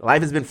changed.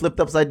 Life has been flipped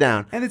upside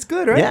down. And it's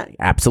good, right? Yeah,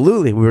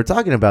 absolutely. We were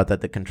talking about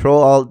that. The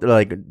control, alt,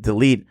 like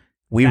delete.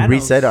 We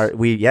reset our.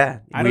 I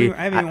haven't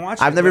even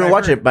watched it. I've never even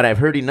watched it, but I've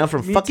heard enough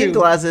from fucking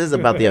classes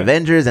about the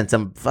Avengers and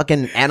some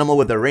fucking animal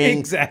with a ring.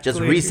 Exactly.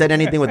 Just reset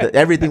anything with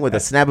everything with a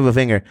snap of a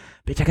finger.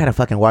 Bitch, I gotta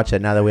fucking watch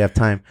that now that we have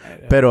time.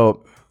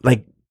 Pero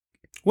like,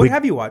 what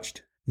have you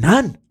watched?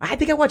 None. I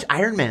think I watched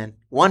Iron Man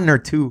 1 or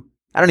 2.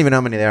 I don't even know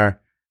how many there are.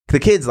 The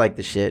kids like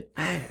the shit.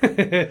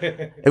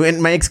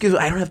 And my excuse,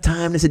 I don't have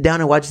time to sit down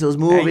and watch those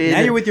movies. Hey,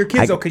 now you're with your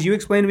kids, though, because you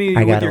explained to me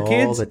you're with your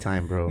kids. All the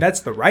time, bro.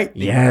 That's the right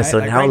thing. Yeah, right? So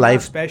like now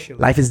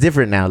life is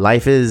different now.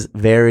 Life is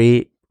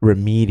very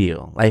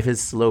remedial. Life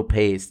is slow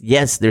paced.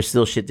 Yes, there's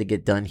still shit to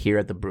get done here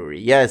at the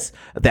brewery. Yes,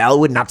 the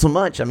Elwood, not so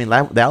much. I mean,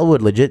 the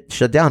Elwood legit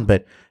shut down,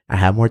 but I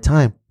have more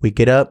time. We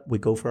get up, we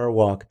go for our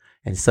walk.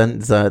 And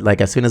son's like,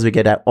 as soon as we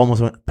get out,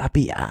 almost went,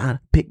 Papi,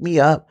 pick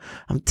me up.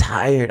 I'm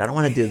tired. I don't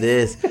want to do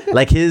this.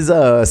 Like his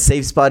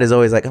safe spot is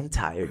always like, I'm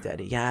tired,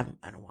 Daddy. Yeah,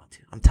 I don't want to.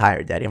 I'm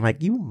tired, Daddy. I'm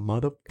like, you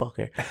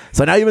motherfucker.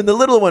 So now even the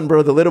little one,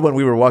 bro,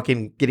 we were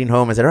walking, getting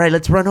home. I said, all right,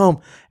 let's run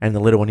home. And the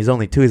little one, he's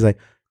only 2. He's like,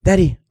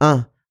 Daddy,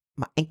 my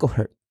ankle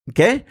hurt.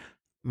 Okay?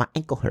 My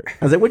ankle hurt.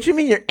 I was like, what you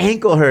mean your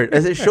ankle hurt?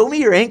 I said, show me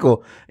your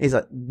ankle. And he's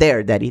like,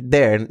 there, Daddy,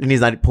 there. And he's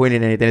not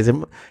pointing at anything. I said,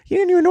 you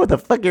don't even know what the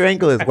fuck your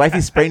ankle is.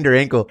 Wifey sprained her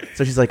ankle.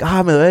 So she's like, me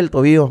duele el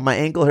tobillo. My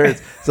ankle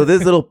hurts. So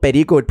this little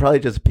perico would probably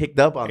just picked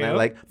up on that.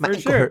 Like, my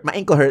ankle hurt. My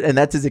ankle hurt. And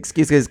that's his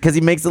excuse because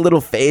he makes a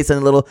little face and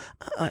a little,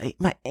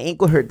 my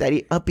ankle hurt,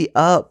 Daddy. Uppy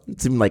up.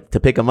 It seemed like to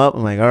pick him up.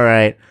 I'm like, all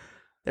right.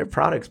 They're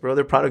products, bro.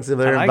 They're products of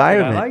their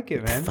environment. I like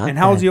it, man. And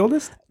how old's the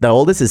oldest? The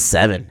oldest is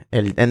 7.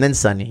 And then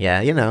Sonny.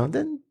 Yeah,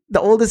 then. The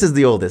oldest is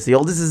the oldest. The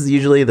oldest is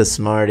usually the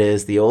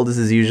smartest. The oldest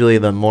is usually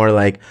the more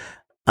like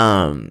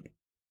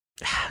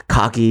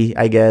cocky,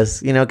 I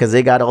guess, because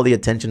they got all the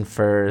attention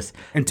first.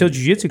 Until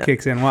jiu-jitsu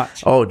kicks in,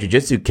 watch. Oh,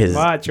 jiu-jitsu kids.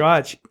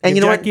 Watch. And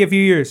you know Jackie what? A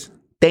few years.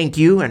 Thank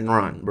you and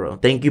Ron, bro.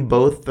 Thank you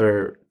both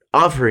for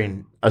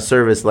offering a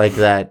service like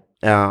that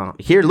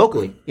here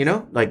locally,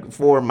 like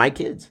for my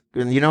kids.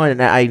 And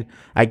I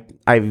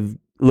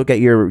look at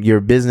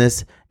your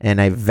business and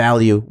I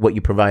value what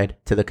you provide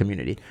to the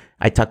community.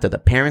 I talk to the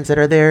parents that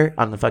are there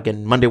on the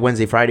fucking Monday,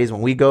 Wednesday, Fridays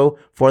when we go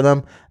for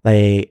them.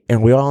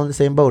 And we're all in the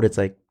same boat. It's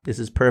like, this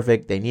is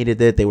perfect. They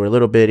needed it. They were a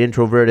little bit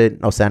introverted.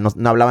 O sea, no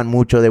hablaban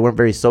mucho. They weren't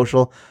very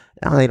social.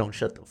 Now they don't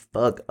shut the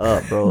fuck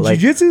up, bro. Like,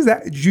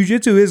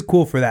 Jiu-jitsu is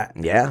cool for that.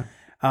 Yeah.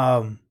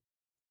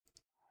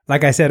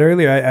 Like I said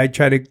earlier, I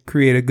try to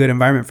create a good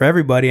environment for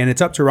everybody, and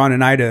it's up to Ron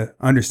and I to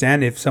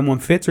understand if someone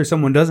fits or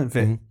someone doesn't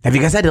fit. Mm-hmm. Have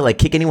you guys had to like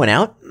kick anyone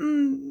out?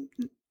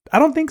 I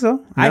don't think so.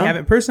 No? I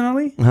haven't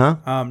personally.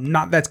 Uh-huh.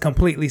 Not that's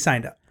completely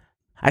signed up.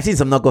 I've seen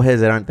some knuckleheads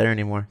that aren't there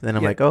anymore. Then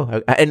I'm like,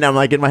 and I'm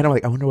like in my head, I'm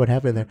like, I wonder what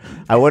happened there.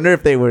 I wonder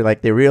if they were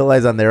like, they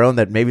realized on their own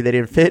that maybe they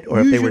didn't fit, or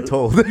if they were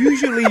told.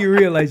 Usually you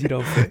realize you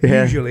don't fit.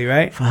 Yeah. Usually,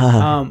 right?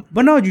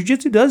 But no,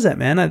 jiu-jitsu does that,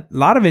 man. A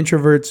lot of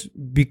introverts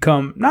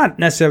become not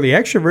necessarily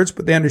extroverts,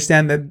 but they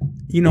understand that,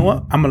 you know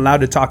what? I'm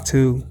allowed to talk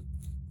to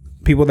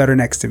people that are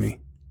next to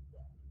me.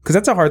 Because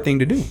that's a hard thing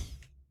to do.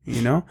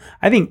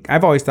 I think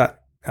I've always thought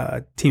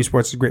team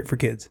sports is great for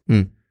kids.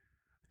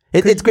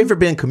 It's great for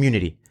being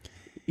community.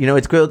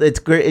 It's great. It's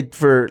great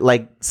for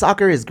like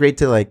soccer is great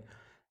to like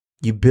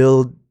you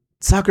build.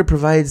 Soccer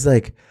provides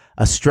like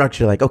a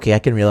structure. Like, okay, I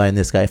can rely on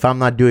this guy. If I'm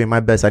not doing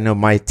my best, I know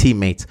my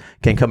teammates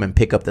can come and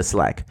pick up the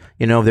slack.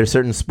 There's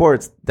certain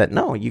sports that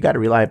no, you got to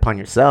rely upon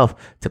yourself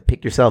to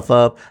pick yourself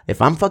up. If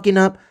I'm fucking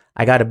up,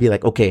 I got to be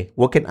like, okay,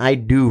 what can I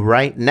do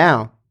right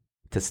now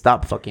to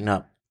stop fucking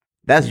up?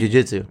 That's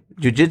jiu-jitsu.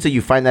 Jiu-jitsu,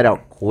 you find that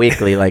out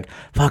quickly. Like,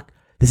 fuck.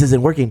 This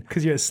isn't working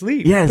because you're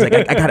asleep. Yeah, it's like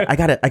I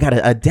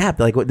gotta adapt.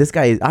 Like what this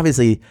guy is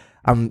obviously,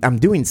 I'm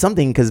doing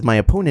something because my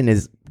opponent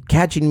is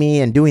catching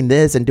me and doing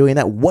this and doing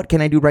that. What can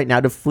I do right now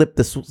to flip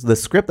the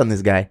script on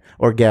this guy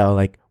or gal?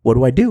 Like, what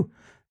do I do?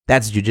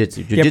 That's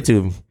jiu-jitsu.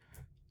 Jiu-jitsu. Yep.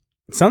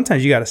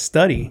 Sometimes you got to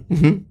study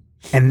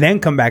and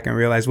then come back and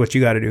realize what you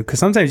got to do. Because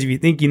sometimes if you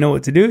think you know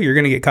what to do, you're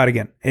gonna get caught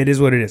again. It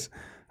is what it is.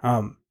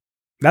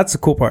 That's the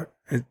cool part.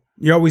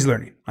 You're always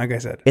learning. Like I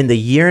said, in the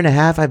year and a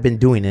half I've been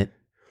doing it,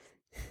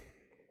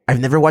 I've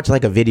never watched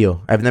like a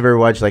video. I've never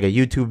watched like a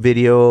YouTube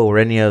video or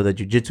any of the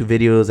jiu-jitsu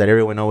videos that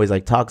everyone always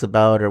like talks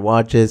about or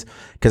watches.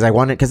 Because yo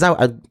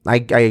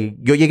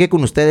llegué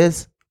con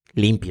ustedes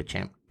limpio,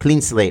 champ.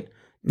 Clean slate.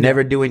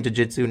 never doing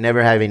jiu-jitsu,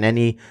 never having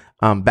any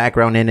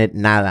background in it,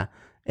 nada.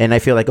 And I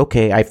feel like,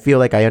 okay, I feel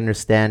like I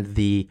understand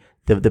the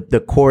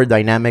core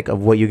dynamic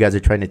of what you guys are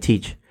trying to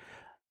teach.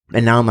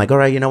 And now I'm like, all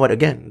right, you know what?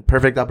 Again,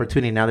 perfect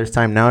opportunity. Now there's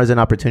time. Now there's an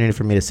opportunity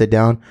for me to sit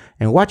down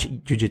and watch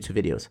jiu-jitsu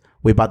videos.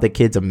 We bought the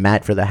kids a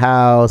mat for the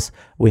house.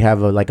 We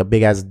have a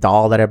big ass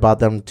doll that I bought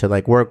them to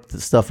like work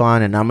the stuff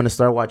on. And I'm going to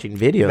start watching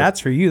videos.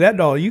 That's for you. That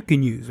doll you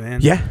can use,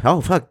 man. Yeah.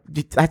 Oh, fuck.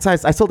 That's how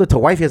I sold it to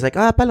wifey. I was like,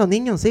 para los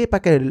niños, sí, para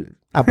que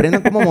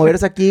aprendan cómo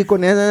moverse aquí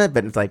con eso.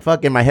 But it's like,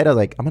 fuck. In my head, I was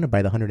like, I'm going to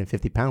buy the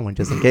 150-pound one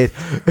just in case.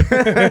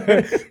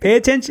 Pay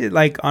attention.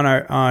 Like on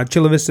our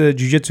Chula Vista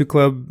Jiu-Jitsu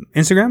Club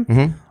Instagram,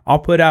 Mm-hmm. I'll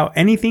put out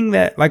anything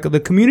that, like, the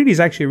community is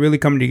actually really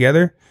coming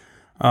together.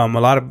 A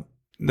lot of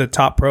the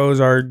top pros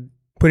are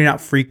putting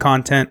out free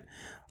content.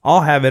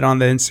 I'll have it on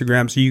the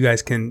Instagram so you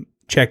guys can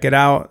check it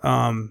out.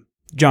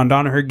 John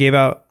Danaher gave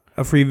out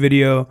a free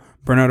video.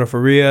 Bernardo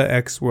Faria,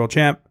 ex-world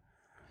champ.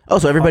 Oh,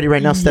 so everybody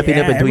right now stepping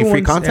up and doing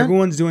free content?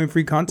 Everyone's doing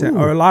free content. Ooh,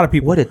 or a lot of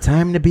people. What a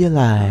time to be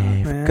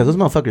alive. Because those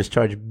motherfuckers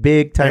charge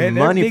big time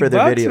money for their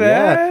videos.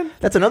 Yeah.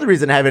 That's another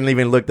reason I haven't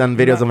even looked on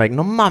videos. I'm like,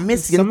 no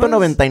mames,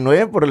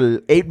 199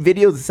 for 8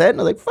 videos set.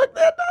 And I was like, fuck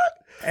that,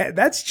 dog.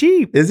 That's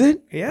cheap. Is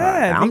it?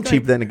 Yeah. I'm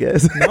cheap then, I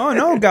guess.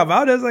 No.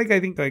 Gavao does I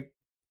think $500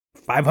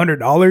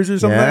 or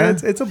something. Yeah. Like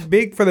that. It's a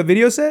big for the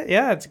video set.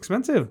 Yeah, it's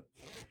expensive.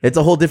 It's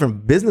a whole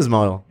different business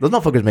model. Those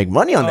motherfuckers make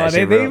money on that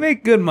shit, bro. They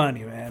make good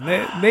money,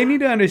 man. They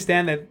need to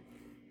understand that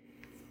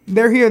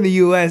they're here in the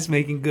U.S.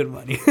 making good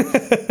money.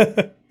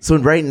 So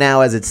right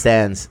now, as it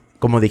stands,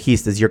 como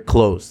dijiste, you're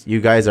closed.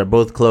 You guys are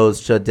both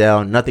closed, shut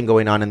down, nothing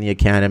going on in the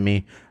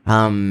academy.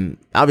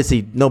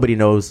 Obviously, nobody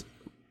knows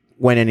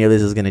when any of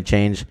this is going to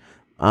change.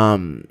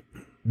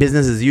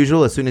 Business as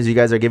usual, as soon as you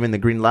guys are given the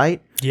green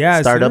light,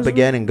 start up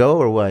again and go,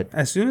 or what?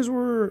 As soon as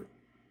we're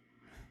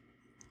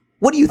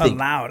what do you think?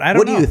 Allowed. I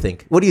don't know.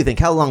 What do you think?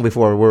 How long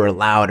before we're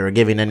allowed or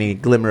given any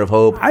glimmer of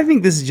hope? I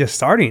think this is just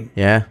starting.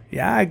 Yeah.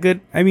 Yeah,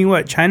 good. I mean,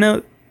 what?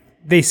 China,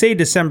 they say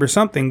December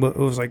something, but it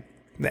was like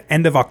the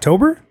end of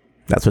October?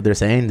 That's what they're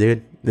saying,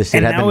 dude. This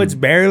shit happened. Now it's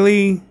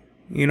barely,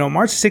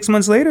 March, 6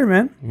 months later,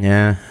 man.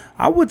 Yeah.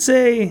 I would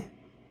say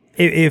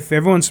if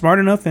everyone's smart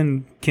enough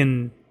and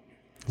can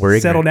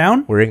settle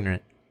down. We're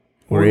ignorant.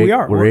 We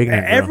are. We're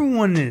ignorant. Bro.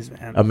 Everyone is,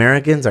 man.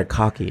 Americans are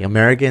cocky.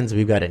 Americans,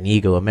 we've got an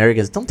ego.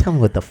 Americans, don't tell me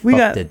what the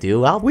fuck to do.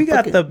 We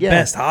got the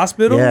best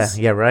hospitals.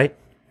 Yeah, right?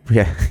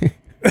 Yeah.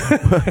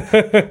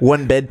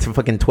 One bed to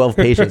fucking 12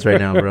 patients right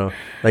now, bro.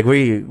 Like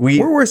we're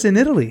worse in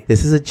Italy.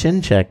 This is a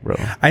chin check, bro.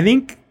 I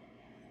think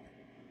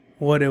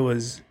what it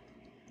was,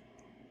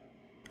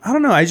 I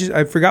don't know.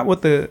 I forgot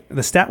what the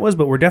stat was,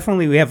 but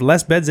we have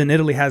less beds than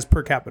Italy has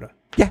per capita.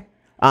 Yeah.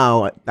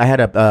 I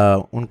had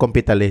un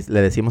compita,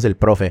 le decimos el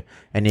profe,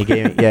 and he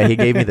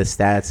gave me the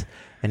stats,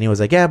 and he was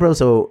like, yeah, bro,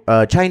 so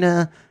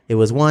China, it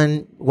was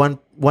one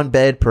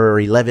bed per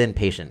 11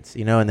 patients,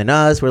 and then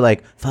us, we're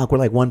like, fuck, we're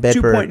like one bed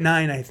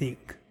 2.9, I think.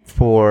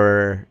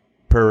 Per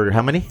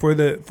how many? For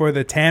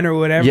the 10 or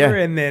whatever, yeah.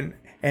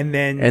 and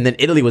then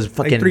Italy was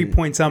fucking like 3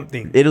 point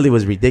something. Italy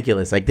was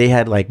ridiculous. Like they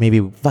had like maybe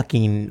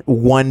fucking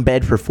one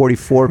bed for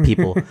 44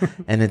 people,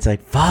 and it's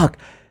like fuck.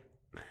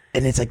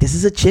 And it's like, this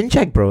is a chin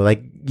check, bro.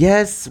 Like,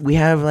 yes, we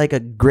have like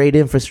a great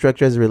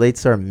infrastructure as it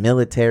relates to our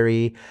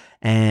military,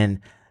 and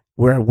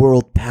we're a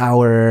world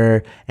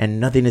power,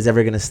 and nothing is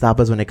ever going to stop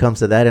us when it comes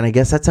to that. And I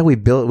guess that's how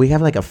we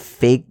have like a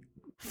fake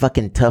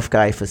fucking tough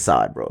guy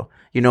facade, bro.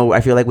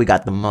 I feel like we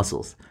got the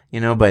muscles,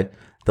 but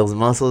those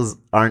muscles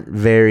aren't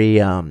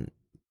very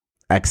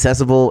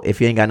accessible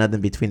if you ain't got nothing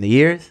between the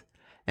ears.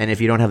 And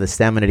if you don't have the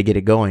stamina to get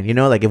it going,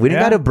 like if we don't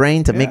got a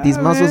brain to make these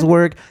muscles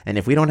work, and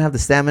if we don't have the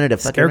stamina to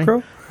fucking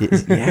Scarecrow,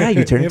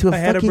 you turn into a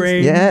fucking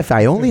brain. Yeah. If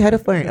I only had a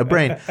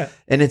brain,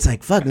 and it's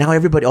like fuck. Now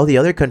everybody, all the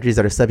other countries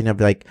that are stepping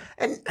up, like,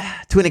 and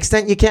to an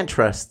extent, you can't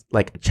trust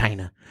like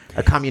China,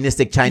 a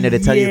communistic China, to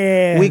tell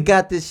you we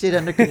got this shit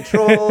under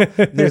control.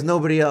 There's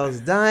nobody else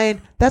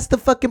dying. That's the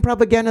fucking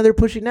propaganda they're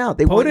pushing out.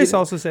 POTUS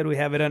also said we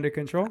have it under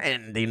control.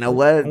 And you know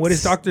what? What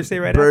does doctor say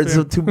right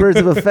after? Two birds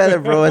of a feather,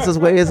 bro. Esos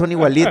güeyes son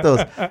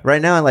igualitos.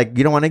 Right now, like,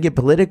 you don't want to get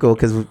political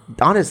because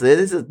honestly,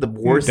 this is the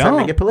worst time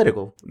to get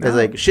political. Because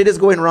like shit is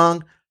going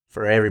wrong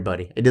for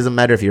everybody. It doesn't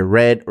matter if you're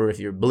red or if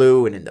you're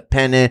blue and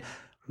independent,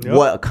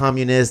 what a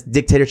communist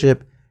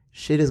dictatorship.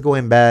 Shit is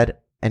going bad,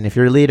 and if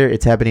you're a leader,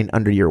 it's happening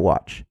under your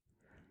watch.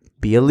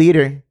 Be a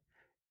leader.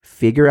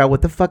 Figure out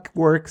what the fuck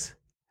works.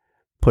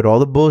 Put all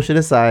the bullshit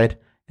aside.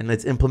 And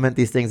let's implement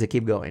these things that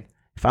keep going.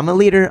 If I'm a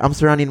leader, I'm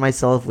surrounding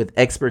myself with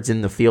experts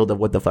in the field of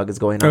what the fuck is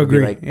going on. Agree.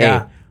 Be like,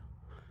 hey,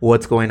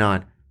 what's going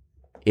on?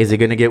 Is it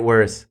going to get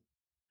worse?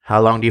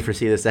 How long do you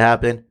foresee this to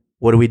happen?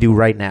 What do we do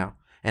right now?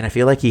 And I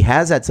feel like he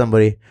has that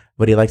somebody,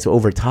 but he likes to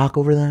overtalk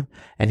over them.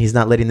 And he's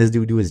not letting this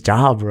dude do his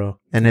job, bro.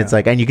 And it's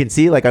like, and you can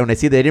see, like, when I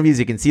see the interviews,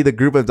 you can see the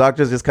group of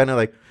doctors just kind of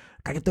like,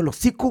 cállate el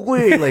hocico,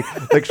 güey.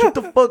 Like shut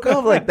the fuck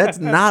up. Like, that's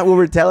not what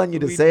we're telling you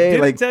to say.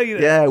 didn't Like, tell you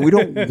that. yeah, we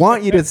don't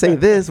want you to say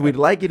this. We'd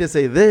like you to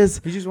say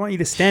this. We just want you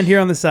to stand here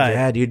on the side.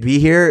 Yeah, dude, be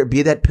here,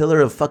 be that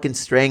pillar of fucking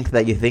strength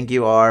that you think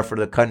you are for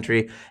the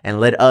country, and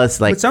let us,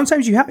 like, But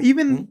sometimes you have,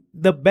 even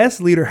the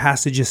best leader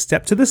has to just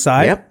step to the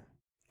side yep.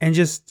 and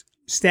just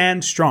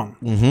stand strong.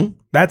 Mm-hmm.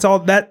 That's all.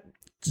 That's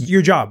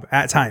your job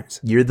at times.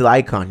 You're the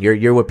icon.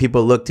 You're what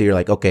people look to. You're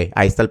like, okay,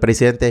 ahí está el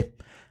presidente.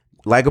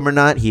 Like him or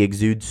not, he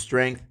exudes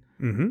strength.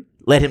 Mm-hmm.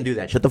 Let him do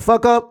that. Shut the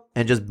fuck up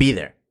and just be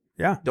there.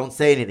 Yeah. Don't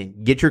say anything.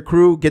 Get your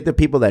crew, get the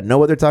people that know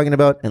what they're talking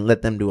about, and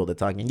let them do all the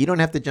talking. You don't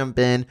have to jump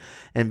in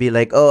and be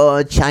like,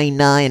 oh,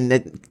 China, and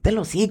te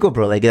lo hocico,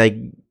 bro. Like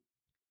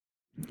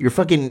you're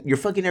fucking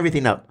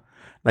everything up.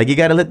 Like, you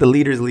gotta let the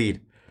leaders lead.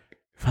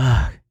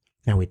 Fuck.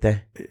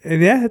 Agüite.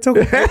 Yeah, it's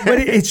okay. But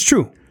it's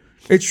true.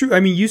 It's true. I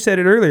mean, you said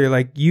it earlier.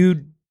 Like,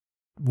 you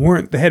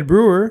weren't the head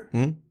brewer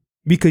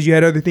because you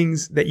had other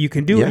things that you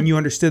can do, Yeah. and you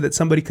understood that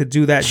somebody could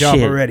do that job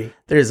Shit. already.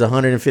 There's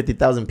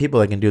 150,000 people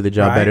that can do the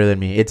job Right. better than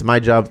me. It's my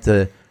job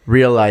to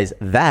realize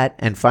that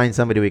and find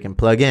somebody we can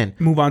plug in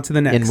Move on to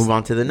the next. and move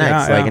on to the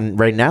next. Yeah, Like, yeah. and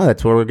right now,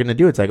 that's what we're gonna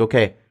do. It's like,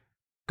 okay,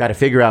 got to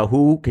figure out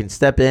who can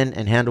step in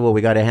and handle what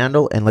we got to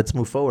handle, and let's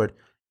move forward.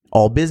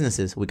 All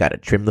businesses, we got to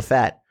trim the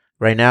fat.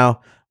 Right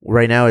now,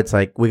 it's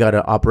like we got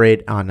to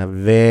operate on a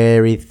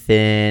very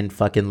thin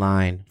fucking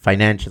line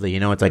financially. You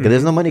know, it's like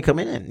there's no money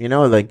coming in. You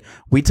know, like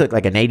we took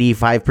like an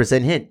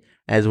 85% hit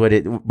as what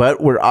it,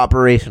 but we're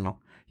operational.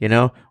 You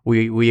know,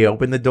 we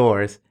open the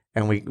doors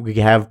and we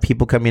have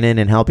people coming in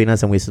and helping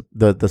us, and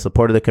the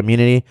support of the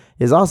community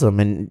is awesome.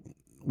 And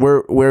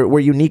we're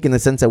unique in the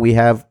sense that we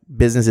have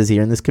businesses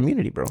here in this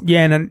community, bro.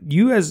 Yeah, and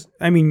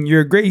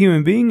you're a great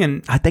human being,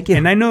 and I thank you.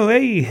 And I know,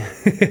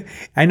 hey,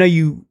 I know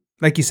you.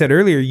 Like you said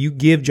earlier, you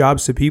give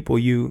jobs to people.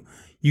 You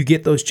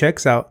get those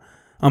checks out.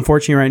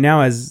 Unfortunately, right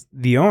now, as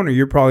the owner,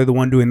 you're probably the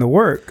one doing the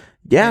work.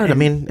 Yeah, I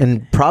mean,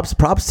 and props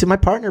to my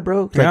partner,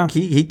 bro. Like, Yeah.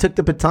 he took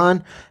the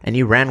baton and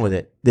he ran with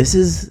it. This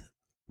is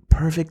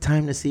perfect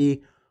time to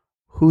see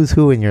who's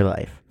who in your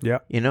life. Yeah.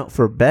 You know,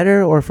 for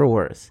better or for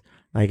worse.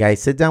 Like, I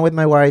sit down with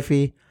my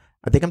wifey.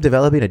 I think I'm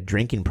developing a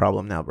drinking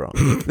problem now, bro.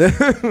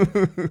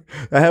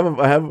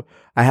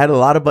 I had a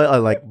lot of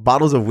like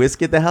bottles of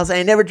whiskey at the house.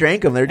 I never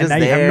drank them. They're just now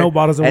there. you have no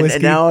bottles of whiskey.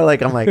 And now,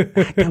 like, I'm like,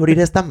 "Ay, que abrir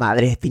esta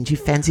madre, pinche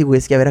fancy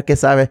whiskey, a ver a qué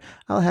sabe."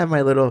 I'll have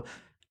my little.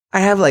 I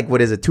have like,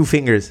 what is it? 2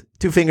 fingers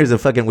of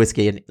fucking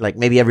whiskey, and like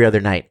maybe every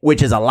other night,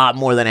 which is a lot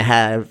more than I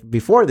had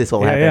before this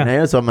all happened. Yeah. You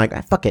know? So I'm like,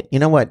 fuck it. You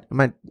know what? I'm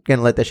not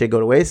gonna let that shit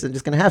go to waste. I'm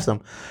just gonna have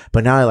some.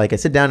 But now, I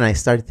sit down and I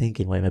start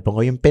thinking, wait, me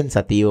pongo bien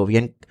pensativo,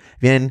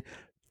 bien.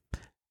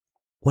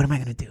 What am I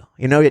gonna do?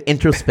 You know,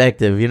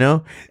 introspective. You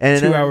know,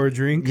 and 2-hour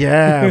drink.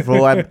 Yeah,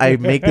 bro. I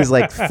make this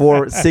like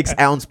 6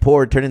 ounce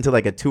pour turn into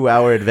like a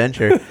 2-hour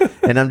adventure,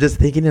 and I'm just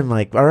thinking, I'm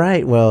like, all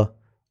right, well,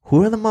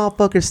 who are the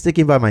motherfuckers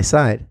sticking by my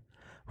side?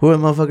 Who are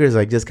the motherfuckers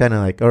like just kind of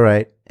like, all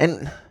right,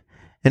 and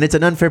it's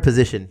an unfair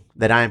position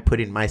that I'm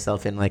putting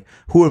myself in. Like,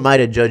 who am I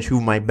to judge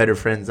who my better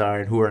friends are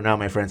and who are not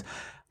my friends?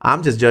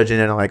 I'm just judging,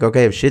 and I'm like,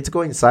 okay, if shit's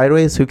going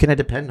sideways, who can I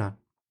depend on?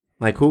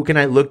 Like, who can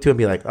I look to and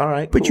be like, all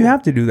right, But cool. you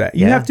have to do that.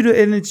 You have to do it,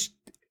 and it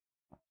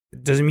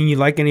doesn't mean you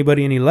like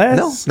anybody any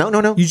less. No.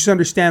 You just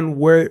understand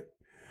where.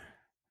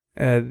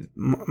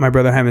 My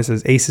brother Jaime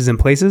says aces in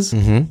places.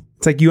 Mm-hmm.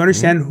 It's like you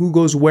understand who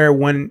goes where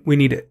when we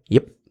need it.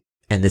 Yep.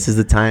 And this is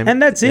the time.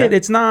 And that's it. Yeah.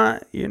 It's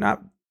not, you're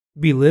not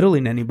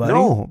belittling anybody.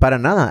 No, para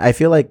nada. I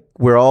feel like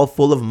we're all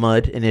full of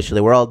mud initially.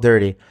 We're all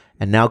dirty.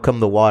 And now come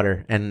the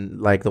water. And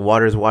like the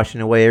water is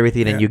washing away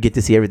everything. And you get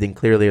to see everything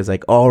clearly. It's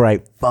like, all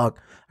right, fuck.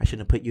 I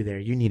shouldn't have put you there.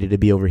 You needed to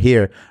be over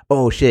here.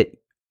 Oh, shit.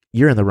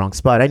 You're in the wrong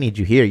spot. I need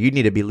you here. You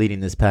need to be leading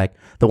this pack.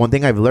 The one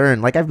thing I've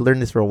learned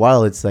this for a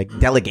while. It's like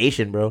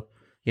delegation, bro.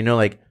 You know,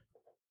 like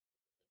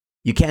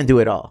you can't do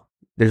it all.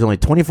 There's only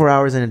 24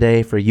 hours in a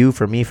day for you,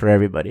 for me, for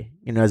everybody.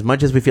 You know, as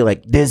much as we feel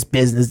like this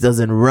business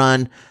doesn't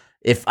run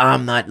if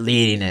I'm not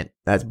leading it,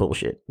 that's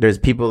bullshit. There's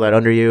people that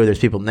under you, there's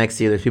people next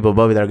to you, there's people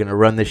above you that are going to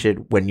run this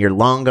shit when you're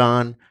long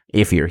gone,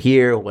 if you're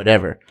here,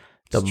 whatever.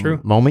 The It's true.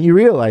 moment you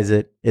realize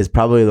it is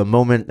probably the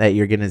moment that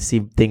you're going to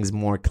see things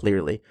more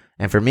clearly.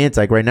 And for me, it's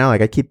like right now,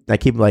 like I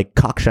keep like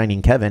cock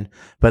shining Kevin,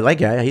 but like,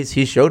 yeah,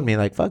 he showed me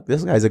like, fuck,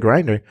 this guy's a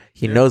grinder.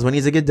 He knows when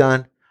he's to get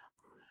done.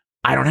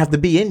 I don't have to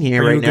be in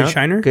here Are right you a now. good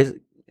shiner? Because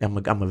I'm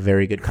a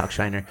very good cock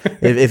shiner.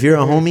 if you're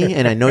a homie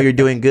and I know you're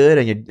doing good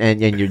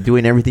and you're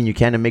doing everything you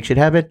can to make shit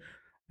happen,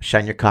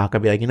 shine your cock.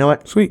 I'll be like, you know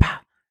what? Sweet.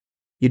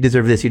 You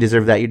deserve this. You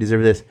deserve that. You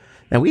deserve this.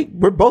 And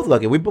we're both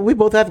lucky. We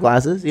both have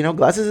glasses. You know,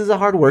 glasses is a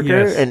hard worker.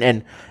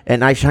 Yes.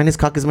 And I shine his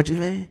cock as much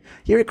as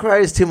he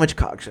requires too much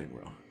cock shine,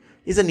 bro.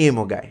 He's an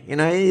emo guy. You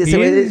know, He is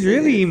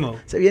really emo.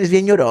 So es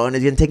bien llorón.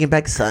 Es bien taking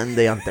back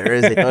Sunday on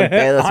Thursday. Todo el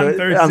pedo. On On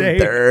Thursday.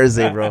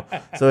 Thursday, bro.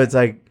 So it's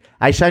like,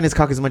 I shine his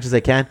cock as much as I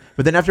can,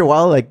 but then after a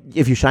while, like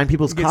if you shine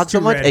people's gets cock so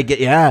too much, red.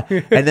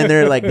 and then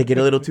they're like they get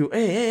a little too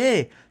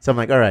hey. So I'm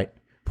like, all right,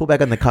 pull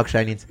back on the cock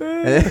shinings.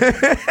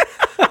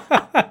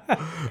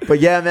 But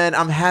yeah, man,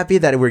 I'm happy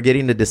that we're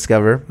getting to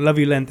discover. Love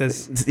you,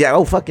 Lentes. Yeah,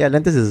 oh fuck yeah,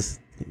 Lentes is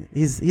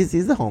He's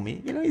the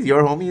homie. You know, he's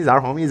your homie. He's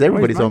our homie. He's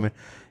everybody's homie.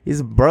 He's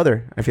a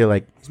brother. I feel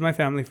like He's my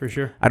family for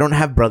sure. I don't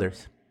have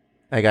brothers.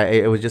 Like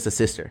it was just a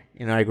sister.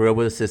 You know, I grew up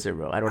with a sister,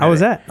 bro. I don't. How was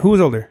that? Who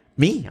was older?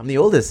 Me. I'm the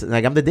oldest.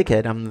 Like I'm the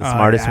dickhead. I'm the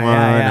smartest one.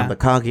 I'm the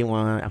cocky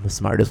one. I'm the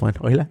smartest one.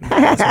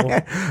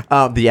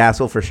 The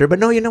asshole for sure. But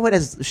no, you know what?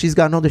 As she's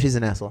gotten older, she's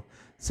an asshole.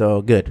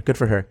 So good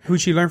for her. Who'd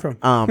she learn from?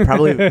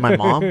 Probably my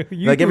mom.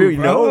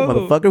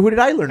 Motherfucker. Who did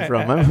I learn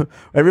from?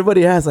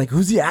 Everybody asks, like,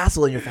 who's the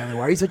asshole in your family?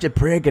 Why are you such a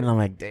prick? And I'm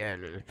like,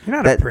 damn, you're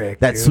not a prick.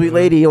 That sweet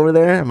lady over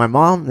there, my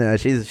mom. Yeah,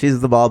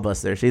 she's the ball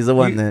buster. She's the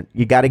one that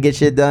you got to get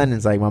shit done.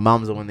 It's like my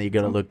mom's the one that you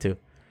got to look to.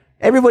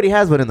 Everybody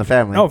has one in the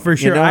family. Oh, for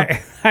sure. You know?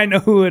 I know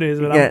who it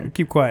is, but I'll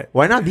keep quiet.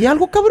 Why not? Di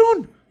algo,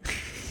 cabrón.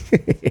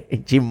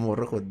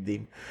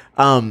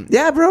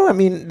 Yeah, bro. I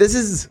mean, this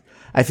is.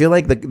 I feel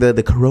like the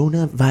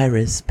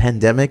coronavirus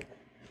pandemic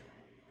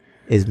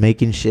is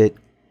making shit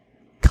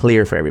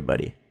clear for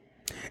everybody.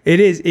 It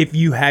is if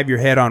you have your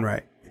head on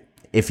right.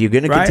 If you're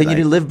going to continue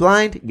to live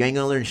blind, you ain't going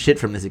to learn shit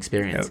from this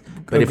experience.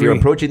 But if you're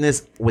approaching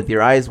this with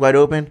your eyes wide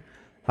open,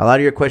 a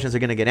lot of your questions are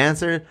going to get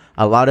answered.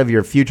 A lot of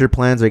your future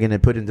plans are going to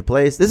put into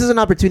place. This is an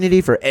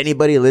opportunity for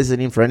anybody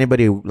listening, for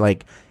anybody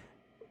like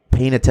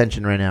paying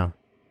attention right now.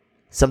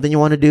 Something you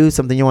want to do,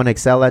 something you want to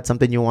excel at,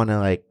 something you want to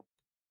like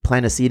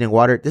plant a seed and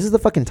water. This is the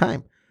fucking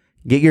time.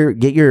 Get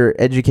your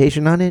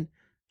education on it,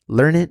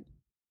 learn it,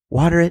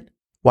 water it,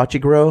 watch it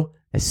grow.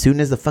 As soon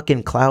as the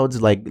fucking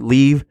clouds like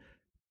leave,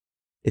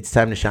 it's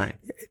time to shine.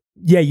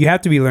 Yeah, you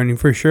have to be learning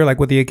for sure. Like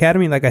with the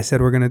academy, like I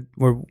said, I'm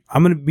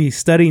gonna be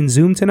studying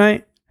Zoom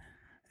tonight,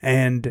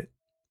 and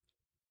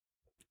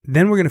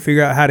then we're gonna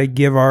figure out how to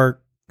give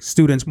our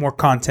students more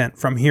content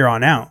from here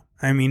on out.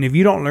 I mean, if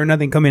you don't learn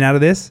nothing coming out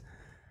of this,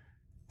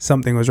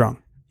 something was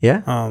wrong.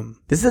 Yeah.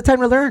 This is the time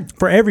to learn.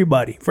 For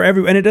everybody.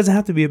 And it doesn't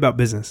have to be about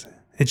business.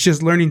 It's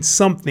just learning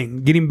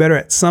something, getting better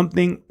at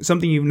something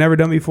you've never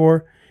done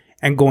before,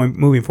 and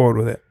moving forward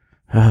with it.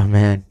 Oh,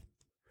 man.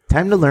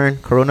 Time to learn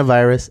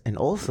coronavirus, and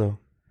also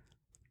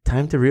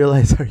time to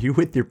realize, are you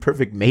with your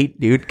perfect mate,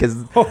 dude?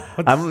 Because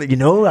I'm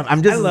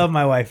just... I love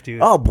my wife, dude.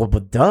 Oh,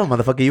 but dumb,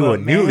 motherfucker. You a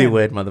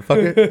newlywed,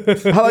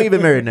 motherfucker. How long you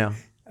been married now?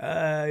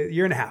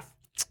 Year and a half.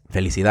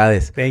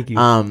 Felicidades. Thank you.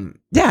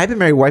 Yeah, I've been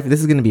married wife. This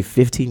is going to be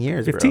 15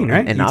 years, 15, bro.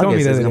 right? In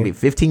August, it's going to be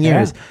 15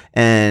 years.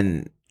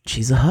 And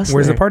she's a hustler.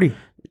 Where's the party?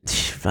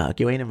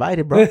 Fuck, you ain't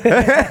invited, bro.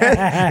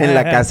 In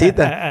la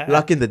casita.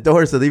 Locking the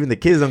door so even the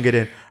kids don't get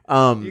in.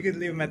 You could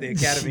leave them at the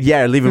academy.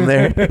 Yeah, leave them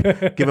there.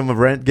 Give them a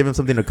rent. Give them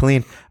something to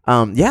clean.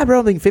 Yeah,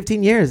 bro, like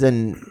 15 years.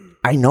 And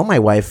I know my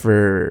wife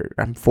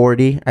I'm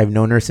 40. I've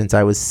known her since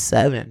I was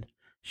 7.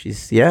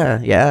 She's,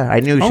 yeah. I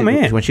knew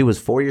when she was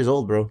 4 years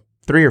old, bro.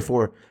 3 or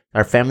 4.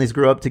 Our families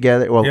grew up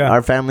together. Well,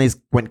 our families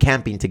went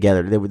camping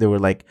together. They were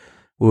like,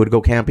 we would go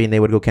camping.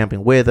 They would go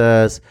camping with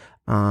us.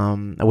 I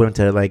went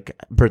to like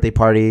birthday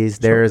parties.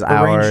 Theirs,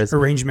 ours.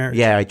 Arranged marriage.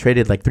 Yeah, I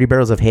traded like 3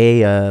 barrels of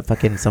hay,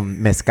 fucking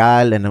some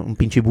mezcal, and un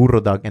pinche burro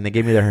dog, and they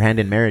gave me their hand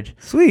in marriage.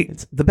 Sweet.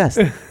 It's the best.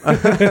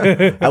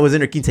 I was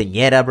in her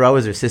quinceañera, bro. I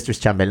was her sister's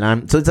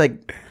chambelán. So it's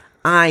like,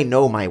 I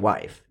know my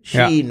wife.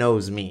 She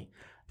knows me.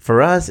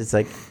 For us, it's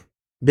like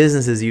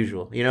business as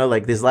usual. You know,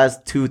 like these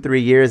last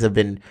 2-3 years have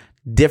been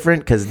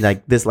different because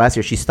like this last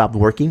year she stopped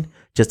working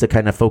just to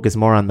kind of focus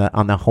more on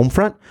the home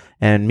front,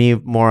 and me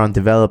more on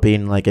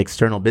developing like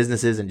external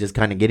businesses and just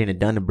kind of getting it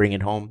done and bring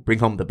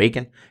home the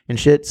bacon and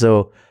shit.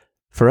 So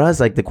for us,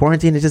 like the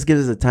quarantine, it just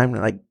gives us a time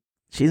to like,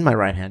 she's my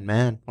right hand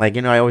man. Like,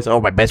 you know, I always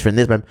my best friend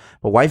this, but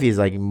wifey is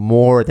like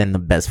more than the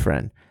best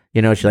friend.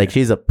 You know,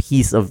 she's a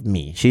piece of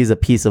me. She's a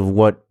piece of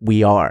what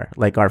we are,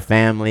 like our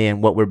family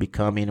and what we're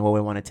becoming and what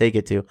we want to take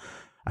it to.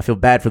 I feel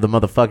bad for the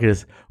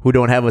motherfuckers who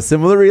don't have a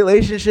similar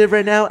relationship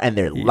right now, and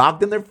they're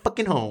locked in their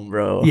fucking home,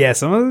 bro. Yeah,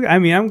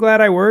 I'm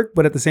glad I work,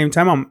 but at the same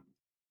time,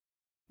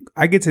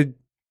 I get to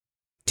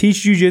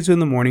teach jiu-jitsu in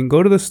the morning,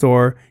 go to the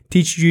store,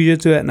 teach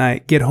jiu-jitsu at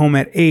night, get home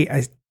at 8.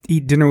 I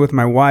eat dinner with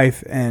my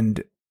wife,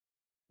 and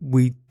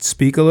we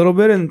speak a little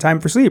bit, and time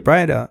for sleep,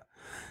 right?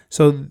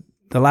 So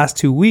the last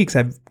 2 weeks,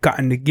 I've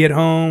gotten to get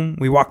home.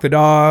 We walk the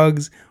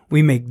dogs.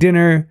 We make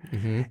dinner.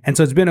 Mm-hmm. And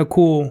so it's been a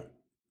cool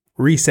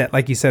reset,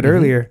 like you said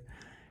earlier.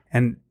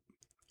 And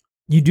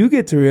you do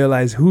get to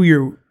realize who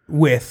you're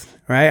with,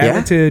 right? I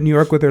went to New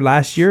York with her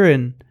last year,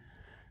 and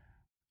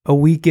a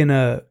week in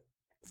a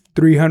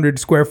 300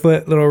 square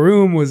foot little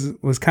room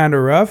was kind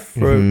of rough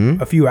for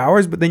a few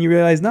hours. But then you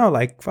realize, no,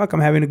 like, fuck, I'm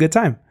having a good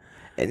time.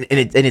 And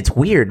it's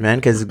weird, man,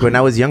 because when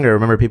I was younger, I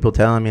remember people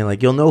telling me,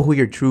 like, you'll know who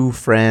your true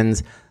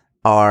friends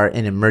are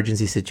in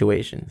emergency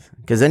situations.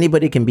 Because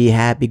anybody can be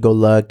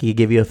happy-go-lucky,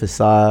 give you a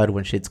facade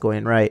when shit's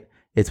going right.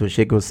 It's when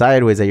shit goes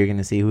sideways that you're going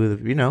to see who,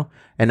 you know.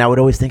 And I would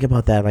always think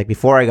about that, like,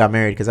 before I got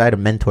married, because I had a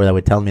mentor that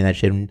would tell me that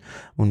shit. Un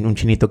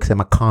chinito que se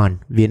llama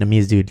Khan,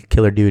 Vietnamese dude,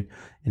 killer dude.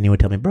 And he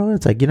would tell me, bro,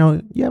 it's like, you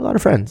know, you have a lot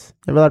of friends.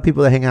 You have a lot of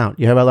people that hang out.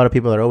 You have a lot of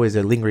people that are always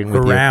lingering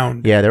with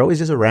around. You. Yeah, they're always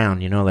just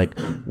around, you know, like,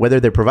 whether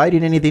they're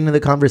providing anything to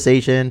the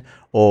conversation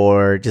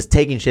or just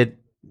taking shit,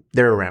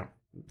 they're around.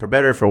 for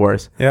better or for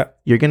worse. Yeah.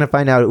 You're gonna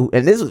find out,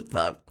 and this was,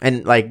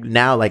 and like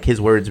now, like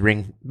his words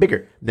ring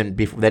bigger than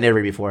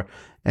ever before.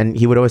 And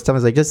he would always tell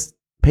us like, just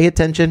pay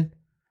attention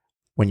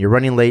when you're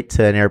running late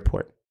to an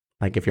airport.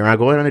 Like if you're not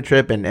going on a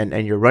trip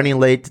and you're running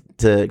late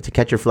to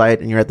catch your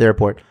flight and you're at the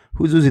airport,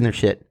 who's losing their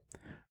shit?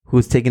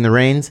 Who's taking the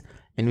reins?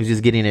 And who's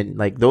just getting it?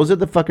 Like those are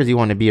the fuckers you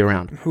want to be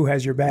around. Who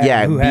has your back?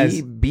 Yeah,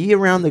 Who be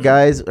around the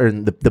guys or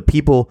the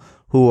people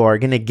who are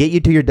gonna get you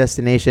to your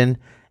destination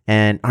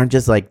and aren't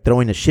just like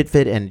throwing a shit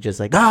fit and just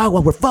like, oh,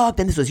 well, we're fucked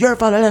and this was your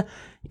fault.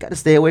 You got to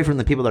stay away from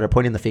the people that are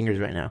pointing the fingers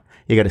right now.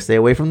 You got to stay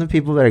away from the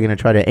people that are gonna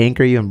try to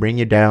anchor you and bring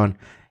you down.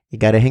 You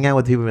got to hang out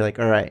with people and be like,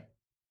 all right,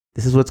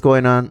 this is what's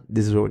going on.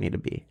 This is where we need to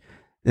be.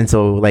 And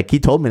so, like, he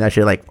told me that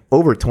shit, like,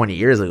 over 20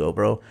 years ago,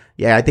 bro.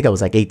 Yeah, I think I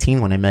was, like,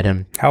 18 when I met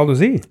him. How old was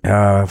he?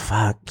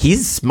 Fuck.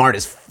 He's smart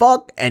as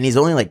fuck, and he's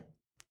only, like,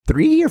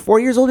 3 or 4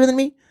 years older than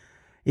me.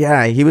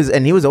 Yeah, he was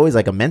always,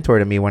 like, a mentor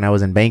to me when I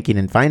was in banking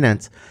and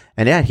finance.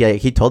 And, yeah,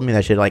 he told me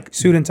that shit, like...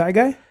 Suit and tie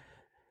guy?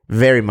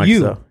 Very much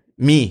so.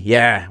 Me,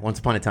 yeah. Once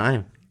upon a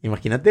time.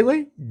 Imagínate,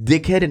 güey.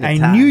 Dickhead in a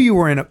tie. I knew you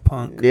weren't a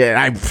punk. Yeah,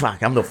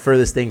 I'm the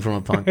furthest thing from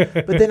a punk.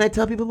 But then I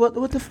tell people,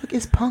 what the fuck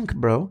is punk,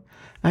 bro?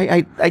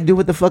 I do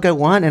what the fuck I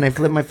want and I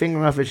flip my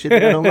finger off at shit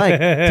that I don't like.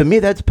 To me,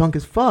 that's punk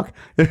as fuck.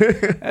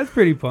 That's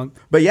pretty punk.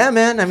 But yeah,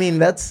 man, I mean,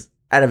 that's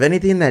out of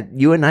anything that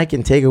you and I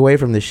can take away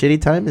from the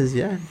shitty time is,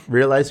 yeah,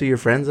 realize who your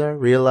friends are,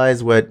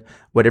 realize what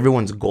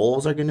everyone's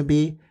goals are going to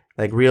be,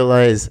 like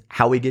realize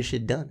how we get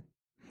shit done,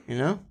 you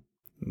know?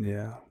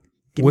 Yeah.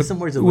 Give me some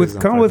words of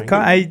wisdom.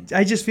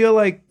 I just feel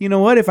like, you know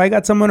what, if I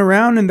got someone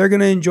around and they're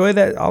going to enjoy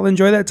that, I'll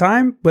enjoy that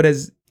time. But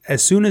as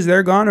soon as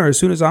they're gone or as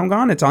soon as I'm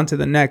gone, it's on to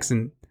the next.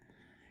 And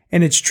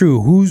it's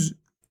true.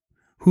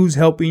 Who's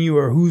helping you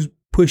or who's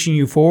pushing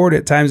you forward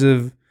at times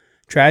of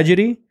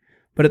tragedy?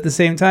 But at the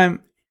same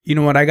time, you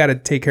know what? I got to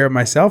take care of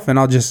myself, and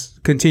I'll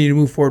just continue to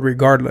move forward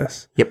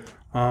regardless. Yep.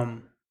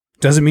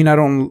 Doesn't mean I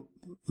don't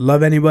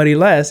love anybody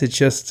less. It's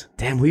just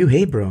damn, who you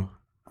hate, bro?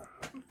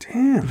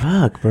 Damn,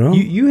 fuck, bro.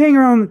 You hang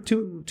around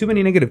too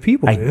many negative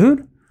people,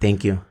 dude.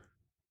 Thank you.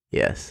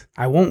 Yes.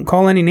 I won't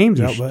call any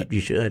names out, but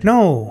you should.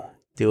 No,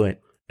 do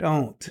it.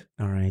 Don't.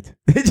 All right.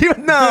 Did you?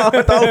 No.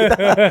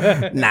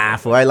 Nah,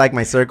 fool. I like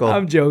my circle.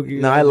 I'm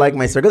joking. No, I like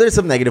my circle. There's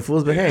some negative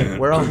fools, but hey,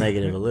 we're all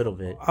negative a little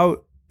bit.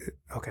 Oh,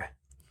 okay.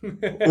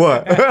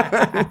 What?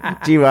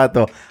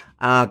 Chivato.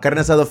 Carne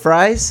asada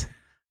fries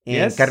and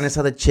yes. Carne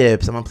asada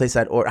chips. I'm on place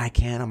that, or I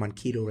can't. I'm on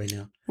keto right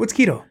now. What's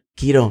keto?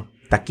 Keto.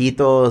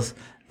 Taquitos.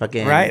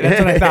 Fucking. Right? That's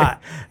what I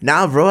thought.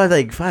 Nah, bro. I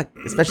like, fuck.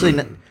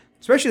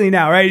 Especially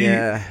now, right?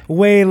 Yeah.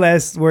 Way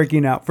less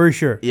working out, for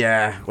sure.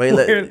 Yeah. Way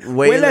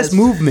less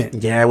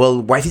movement. Yeah,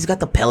 well, wifey's got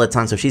the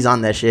Peloton, so she's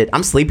on that shit.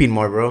 I'm sleeping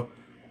more, bro.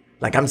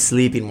 Like, I'm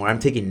sleeping more. I'm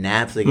taking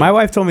naps. Like, my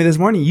wife told me this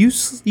morning, you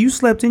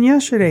slept in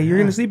yesterday. You're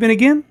going to sleep in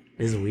again?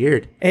 This is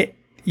weird.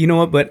 You know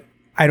what? But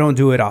I don't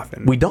do it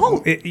often. We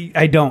don't?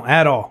 I don't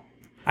at all.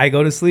 I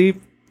go to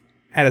sleep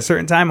at a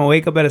certain time. I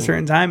wake up at a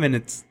certain time, and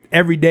it's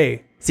every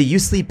day. See, you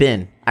sleep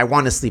in. I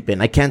want to sleep in.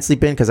 I can't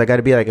sleep in because I got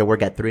to be like at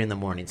work at 3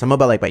 a.m. So I'm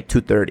about like by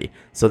 2:30.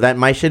 So that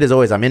my shit is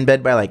always I'm in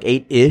bed by like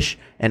 8-ish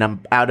and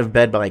I'm out of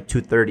bed by like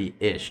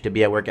 2:30-ish to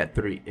be at work at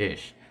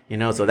 3-ish. You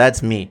know, so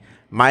that's me.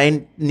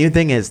 My new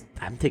thing is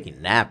I'm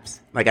taking naps.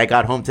 Like I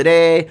got home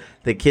today.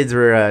 The kids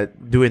were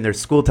doing their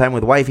school time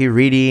with wifey,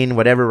 reading,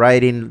 whatever,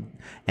 writing.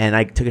 And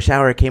I took a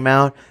shower, came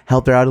out,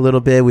 helped her out a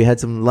little bit. We had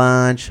some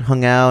lunch,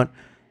 hung out.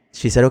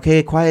 She said,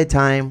 okay, quiet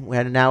time. We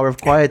had an hour of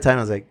quiet time.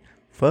 I was like,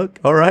 fuck.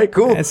 All right,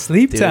 cool. It's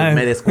sleep time.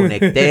 Me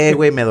desconecté,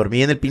 güey. Me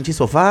dormí en el pinche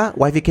sofá.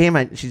 Wifey came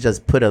and she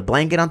just put a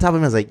blanket on top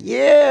of me. I was like,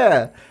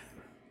 yeah.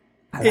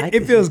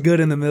 It feels good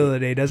in the middle of the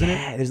day, doesn't it?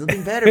 Yeah, there's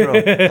nothing better,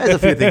 bro. There's a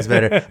few things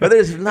better. But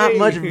there's not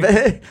much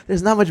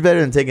there's not much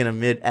better than taking a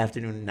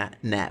mid-afternoon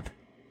nap.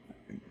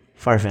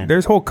 Far fan.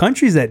 There's whole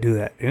countries that do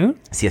that,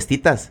 dude.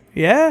 Siestitas.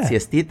 Yeah.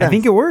 Siestitas. I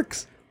think it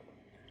works.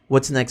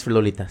 What's next for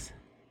Lolitas?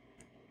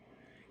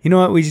 You know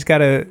what? We just got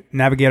to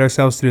navigate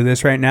ourselves through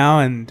this right now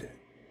and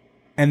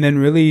then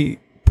really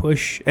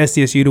push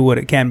SDSU to what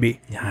it can be.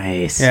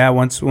 Nice. Yeah,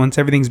 once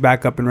everything's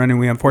back up and running,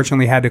 we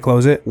unfortunately had to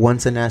close it.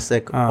 Once an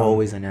Aztec,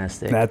 always an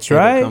Aztec. That's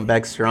right. It'll come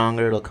back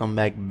stronger. It'll come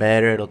back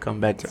better. It'll come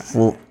back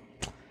full.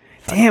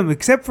 Damn,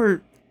 except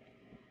for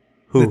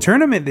the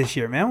tournament this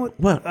year, man.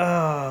 What?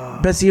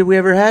 Best year we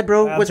ever had,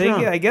 bro. I'll What's take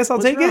wrong? it. I guess I'll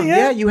What's take wrong? it.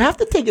 Yeah, you have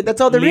to take it.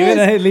 That's all there is.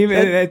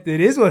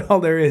 It is what all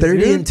there is.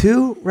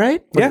 30-2,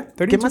 right? Yeah,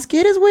 30. ¿Qué más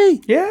quieres,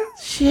 güey? Yeah.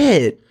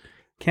 Shit.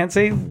 Can't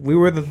say we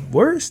were the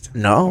worst.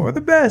 No. We're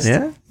the best.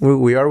 Yeah.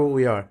 We are what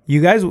we are.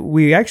 You guys,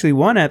 we actually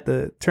won at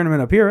the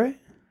tournament up here, right?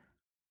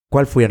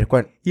 ¿Cuál fue?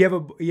 ¿Cuál? You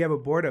have a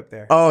board up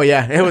there. Oh,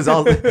 yeah. It was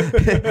all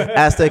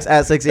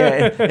Aztecs,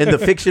 yeah. In the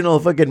fictional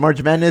fucking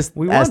March Madness,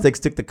 Aztecs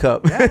took the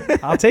cup. Yeah,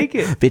 I'll take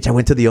it. Bitch, I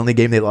went to the only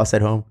game they lost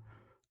at home.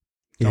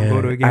 Don't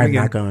go to a game I'm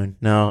again. not going.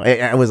 No.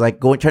 I was like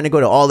trying to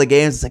go to all the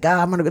games. It's like,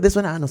 I'm going to go this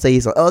one. I don't say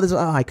so. Oh, this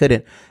one. Oh, I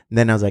couldn't. And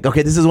then I was like,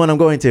 okay, this is one I'm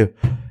going to.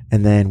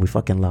 And then we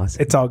fucking lost.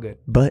 It's all good.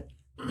 But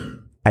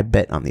I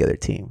bet on the other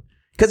team.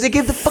 Because they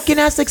gave the fucking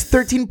Aztecs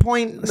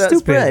 13-point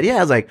spread. Yeah, I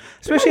was like,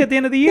 especially at the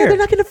end of the yeah, year. they're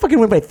not gonna fucking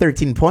win by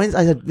 13 points.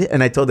 I said,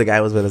 and I told the guy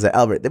I was with, I said,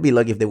 Albert, they'd be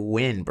lucky if they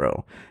win, bro.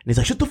 And he's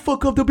like, shut the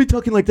fuck up, they'll be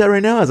talking like that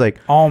right now. I was like,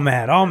 all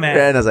mad.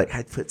 yeah, and I was like,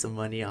 I'd put some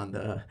money on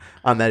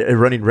that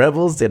running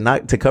Rebels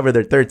to cover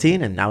their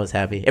 13, and I was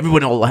happy.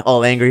 Everyone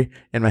all angry.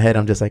 In my head,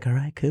 I'm just like, all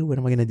right, cool. What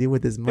am I gonna do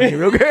with this money,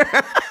 real quick?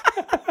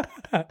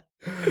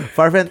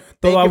 Farfan,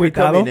 thank you for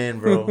coming in,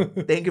 bro.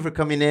 Thank you for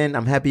coming in.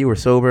 I'm happy you were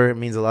sober. It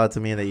means a lot to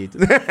me that you.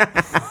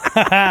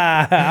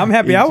 I'm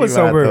happy I was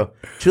sober.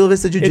 Chula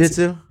Vista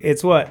Jiu-Jitsu.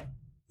 It's what?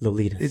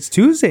 Lolitas. It's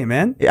Tuesday,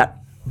 man. Yeah,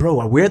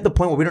 bro. We're at the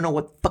point where we don't know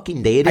what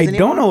fucking day it is. I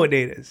don't know what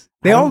day it is.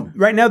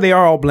 Right now they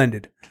are all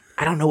blended.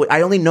 I don't know.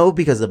 I only know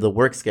because of the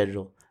work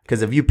schedule.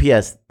 Because of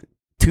UPS,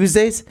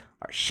 Tuesdays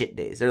are shit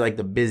days. They're like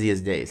the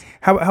busiest days.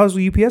 How's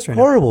the UPS right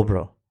now? Horrible,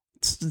 bro.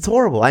 It's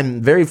horrible.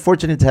 I'm very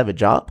fortunate to have a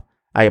job.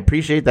 I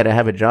appreciate that I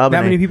have a job.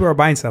 That many people are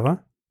buying stuff, huh?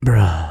 Bro,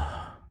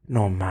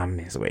 no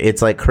mames.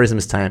 It's like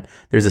Christmas time.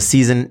 There's a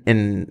season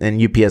in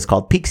UPS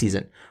called peak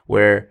season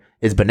where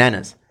it's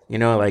bananas. You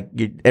know, like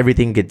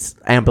everything gets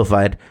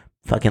amplified.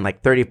 Fucking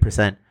like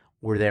 30%.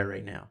 We're there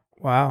right now.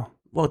 Wow.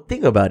 Well,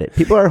 think about it.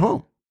 People are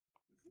home.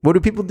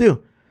 What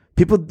do?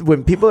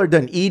 When people are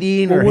done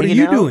eating or what are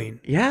you out,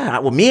 doing? Yeah,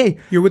 well, me.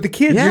 You're with the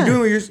kids. Yeah. You're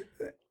doing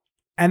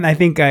and I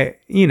think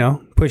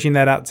pushing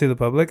that out to the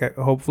public.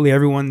 Hopefully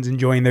everyone's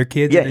enjoying their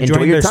kids and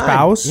enjoying their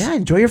spouse. Yeah,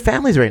 enjoy your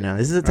families right now.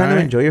 This is the time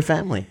to enjoy your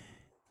family.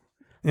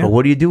 Yeah. But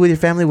what do you do with your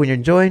family when you're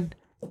enjoying?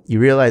 You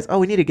realize, oh,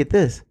 we need to get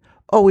this.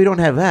 Oh, we don't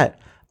have that.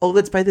 Oh,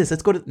 let's buy this.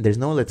 Let's go to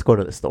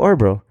the store,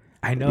 bro.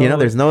 I know. You know,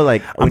 there's no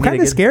like. I'm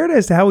kind of scared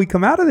as to how we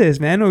come out of this,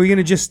 man. Are we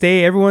gonna just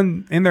stay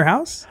everyone in their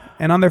house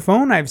and on their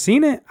phone? I've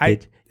seen it.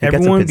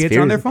 Everyone gets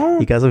on their phone.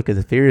 He got some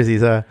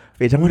conspiracies.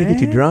 Bitch, I want to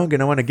get you drunk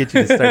and I want to get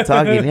you to start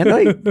talking. I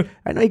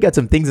know you got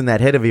some things in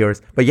that head of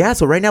yours. But yeah,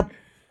 so right now,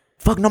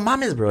 fuck no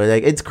mames, bro.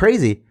 Like it's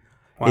crazy.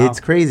 Wow. It's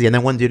crazy. And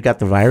then one dude got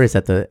the virus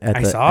at the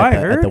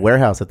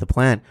warehouse at the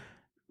plant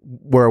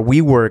where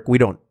we work. We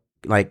don't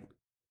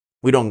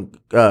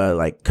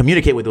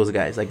communicate with those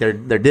guys. Like they're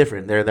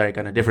different. They're like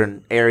on a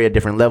different area,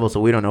 different level. So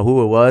we don't know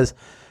who it was.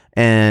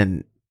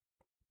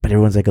 But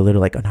everyone's like a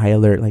little like on high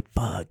alert, like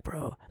fuck,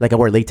 bro. Like I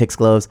wear latex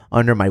gloves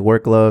under my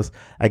work gloves.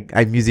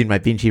 I'm using my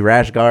pinchy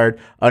rash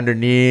guard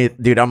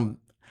underneath, dude. I'm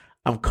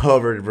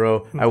covered,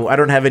 bro. I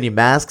don't have any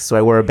masks, so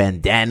I wear a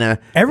bandana.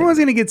 Everyone's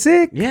gonna get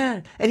sick.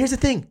 Yeah, and here's the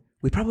thing: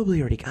 we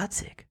probably already got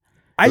sick.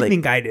 I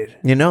think I did.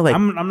 You know, like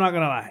I'm not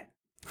gonna lie.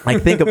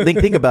 Like think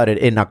about it.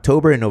 In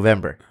October and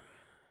November,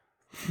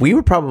 we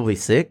were probably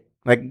sick.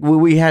 Like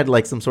we had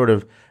like some sort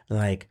of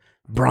like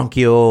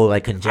bronchial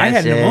like congestion. I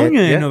had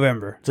pneumonia in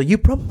November. So you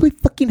probably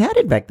fucking had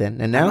it back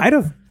then. And now I might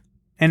have.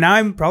 And now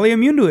I'm probably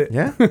immune to it.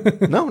 Yeah.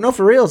 No,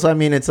 for real. So I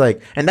mean it's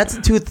like, and that's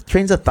the two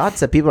trains of thoughts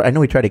that people, I know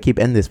we try to keep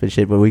end this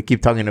shit, but we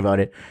keep talking about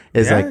it.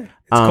 It's like it's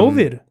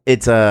COVID.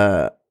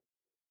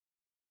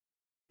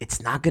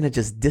 It's not gonna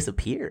just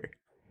disappear.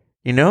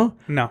 You know?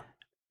 No.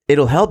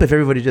 It'll help if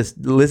everybody just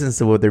listens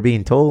to what they're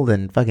being told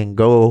and fucking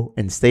go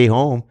and stay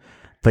home.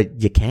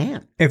 But you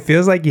can't. It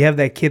feels like you have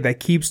that kid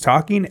that keeps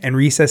talking and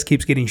recess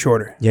keeps getting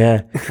shorter.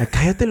 Yeah. Like,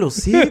 cállate el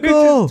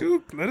hocico.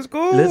 Dude, let us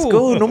go. Let's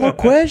go. No more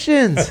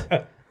questions.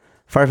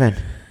 Farfan,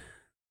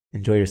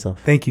 enjoy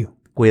yourself. Thank you.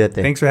 Cuídate.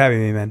 Thanks for having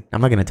me, man. I'm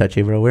not gonna touch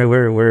you, bro.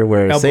 We're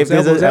elbows, safe.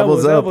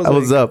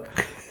 Elbows up.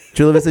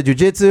 Chula Vista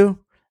Jiu-Jitsu,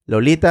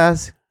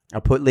 Lolitas.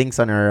 I'll put links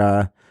on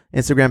our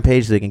Instagram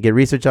page so you can get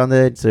research on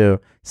it.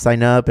 So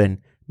sign up and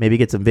maybe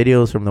get some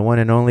videos from the one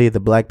and only, the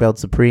Black Belt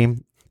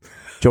Supreme,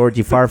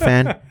 Georgie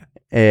Farfan.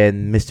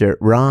 And Mr.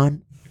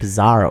 Ron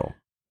Pizarro.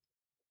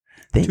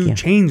 Thank you. 2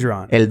 chains,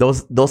 Ron.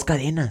 Dos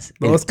cadenas.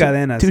 Dos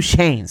cadenas. 2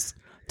 chains.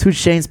 2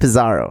 chains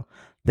Pizarro.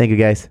 Thank you,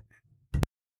 guys.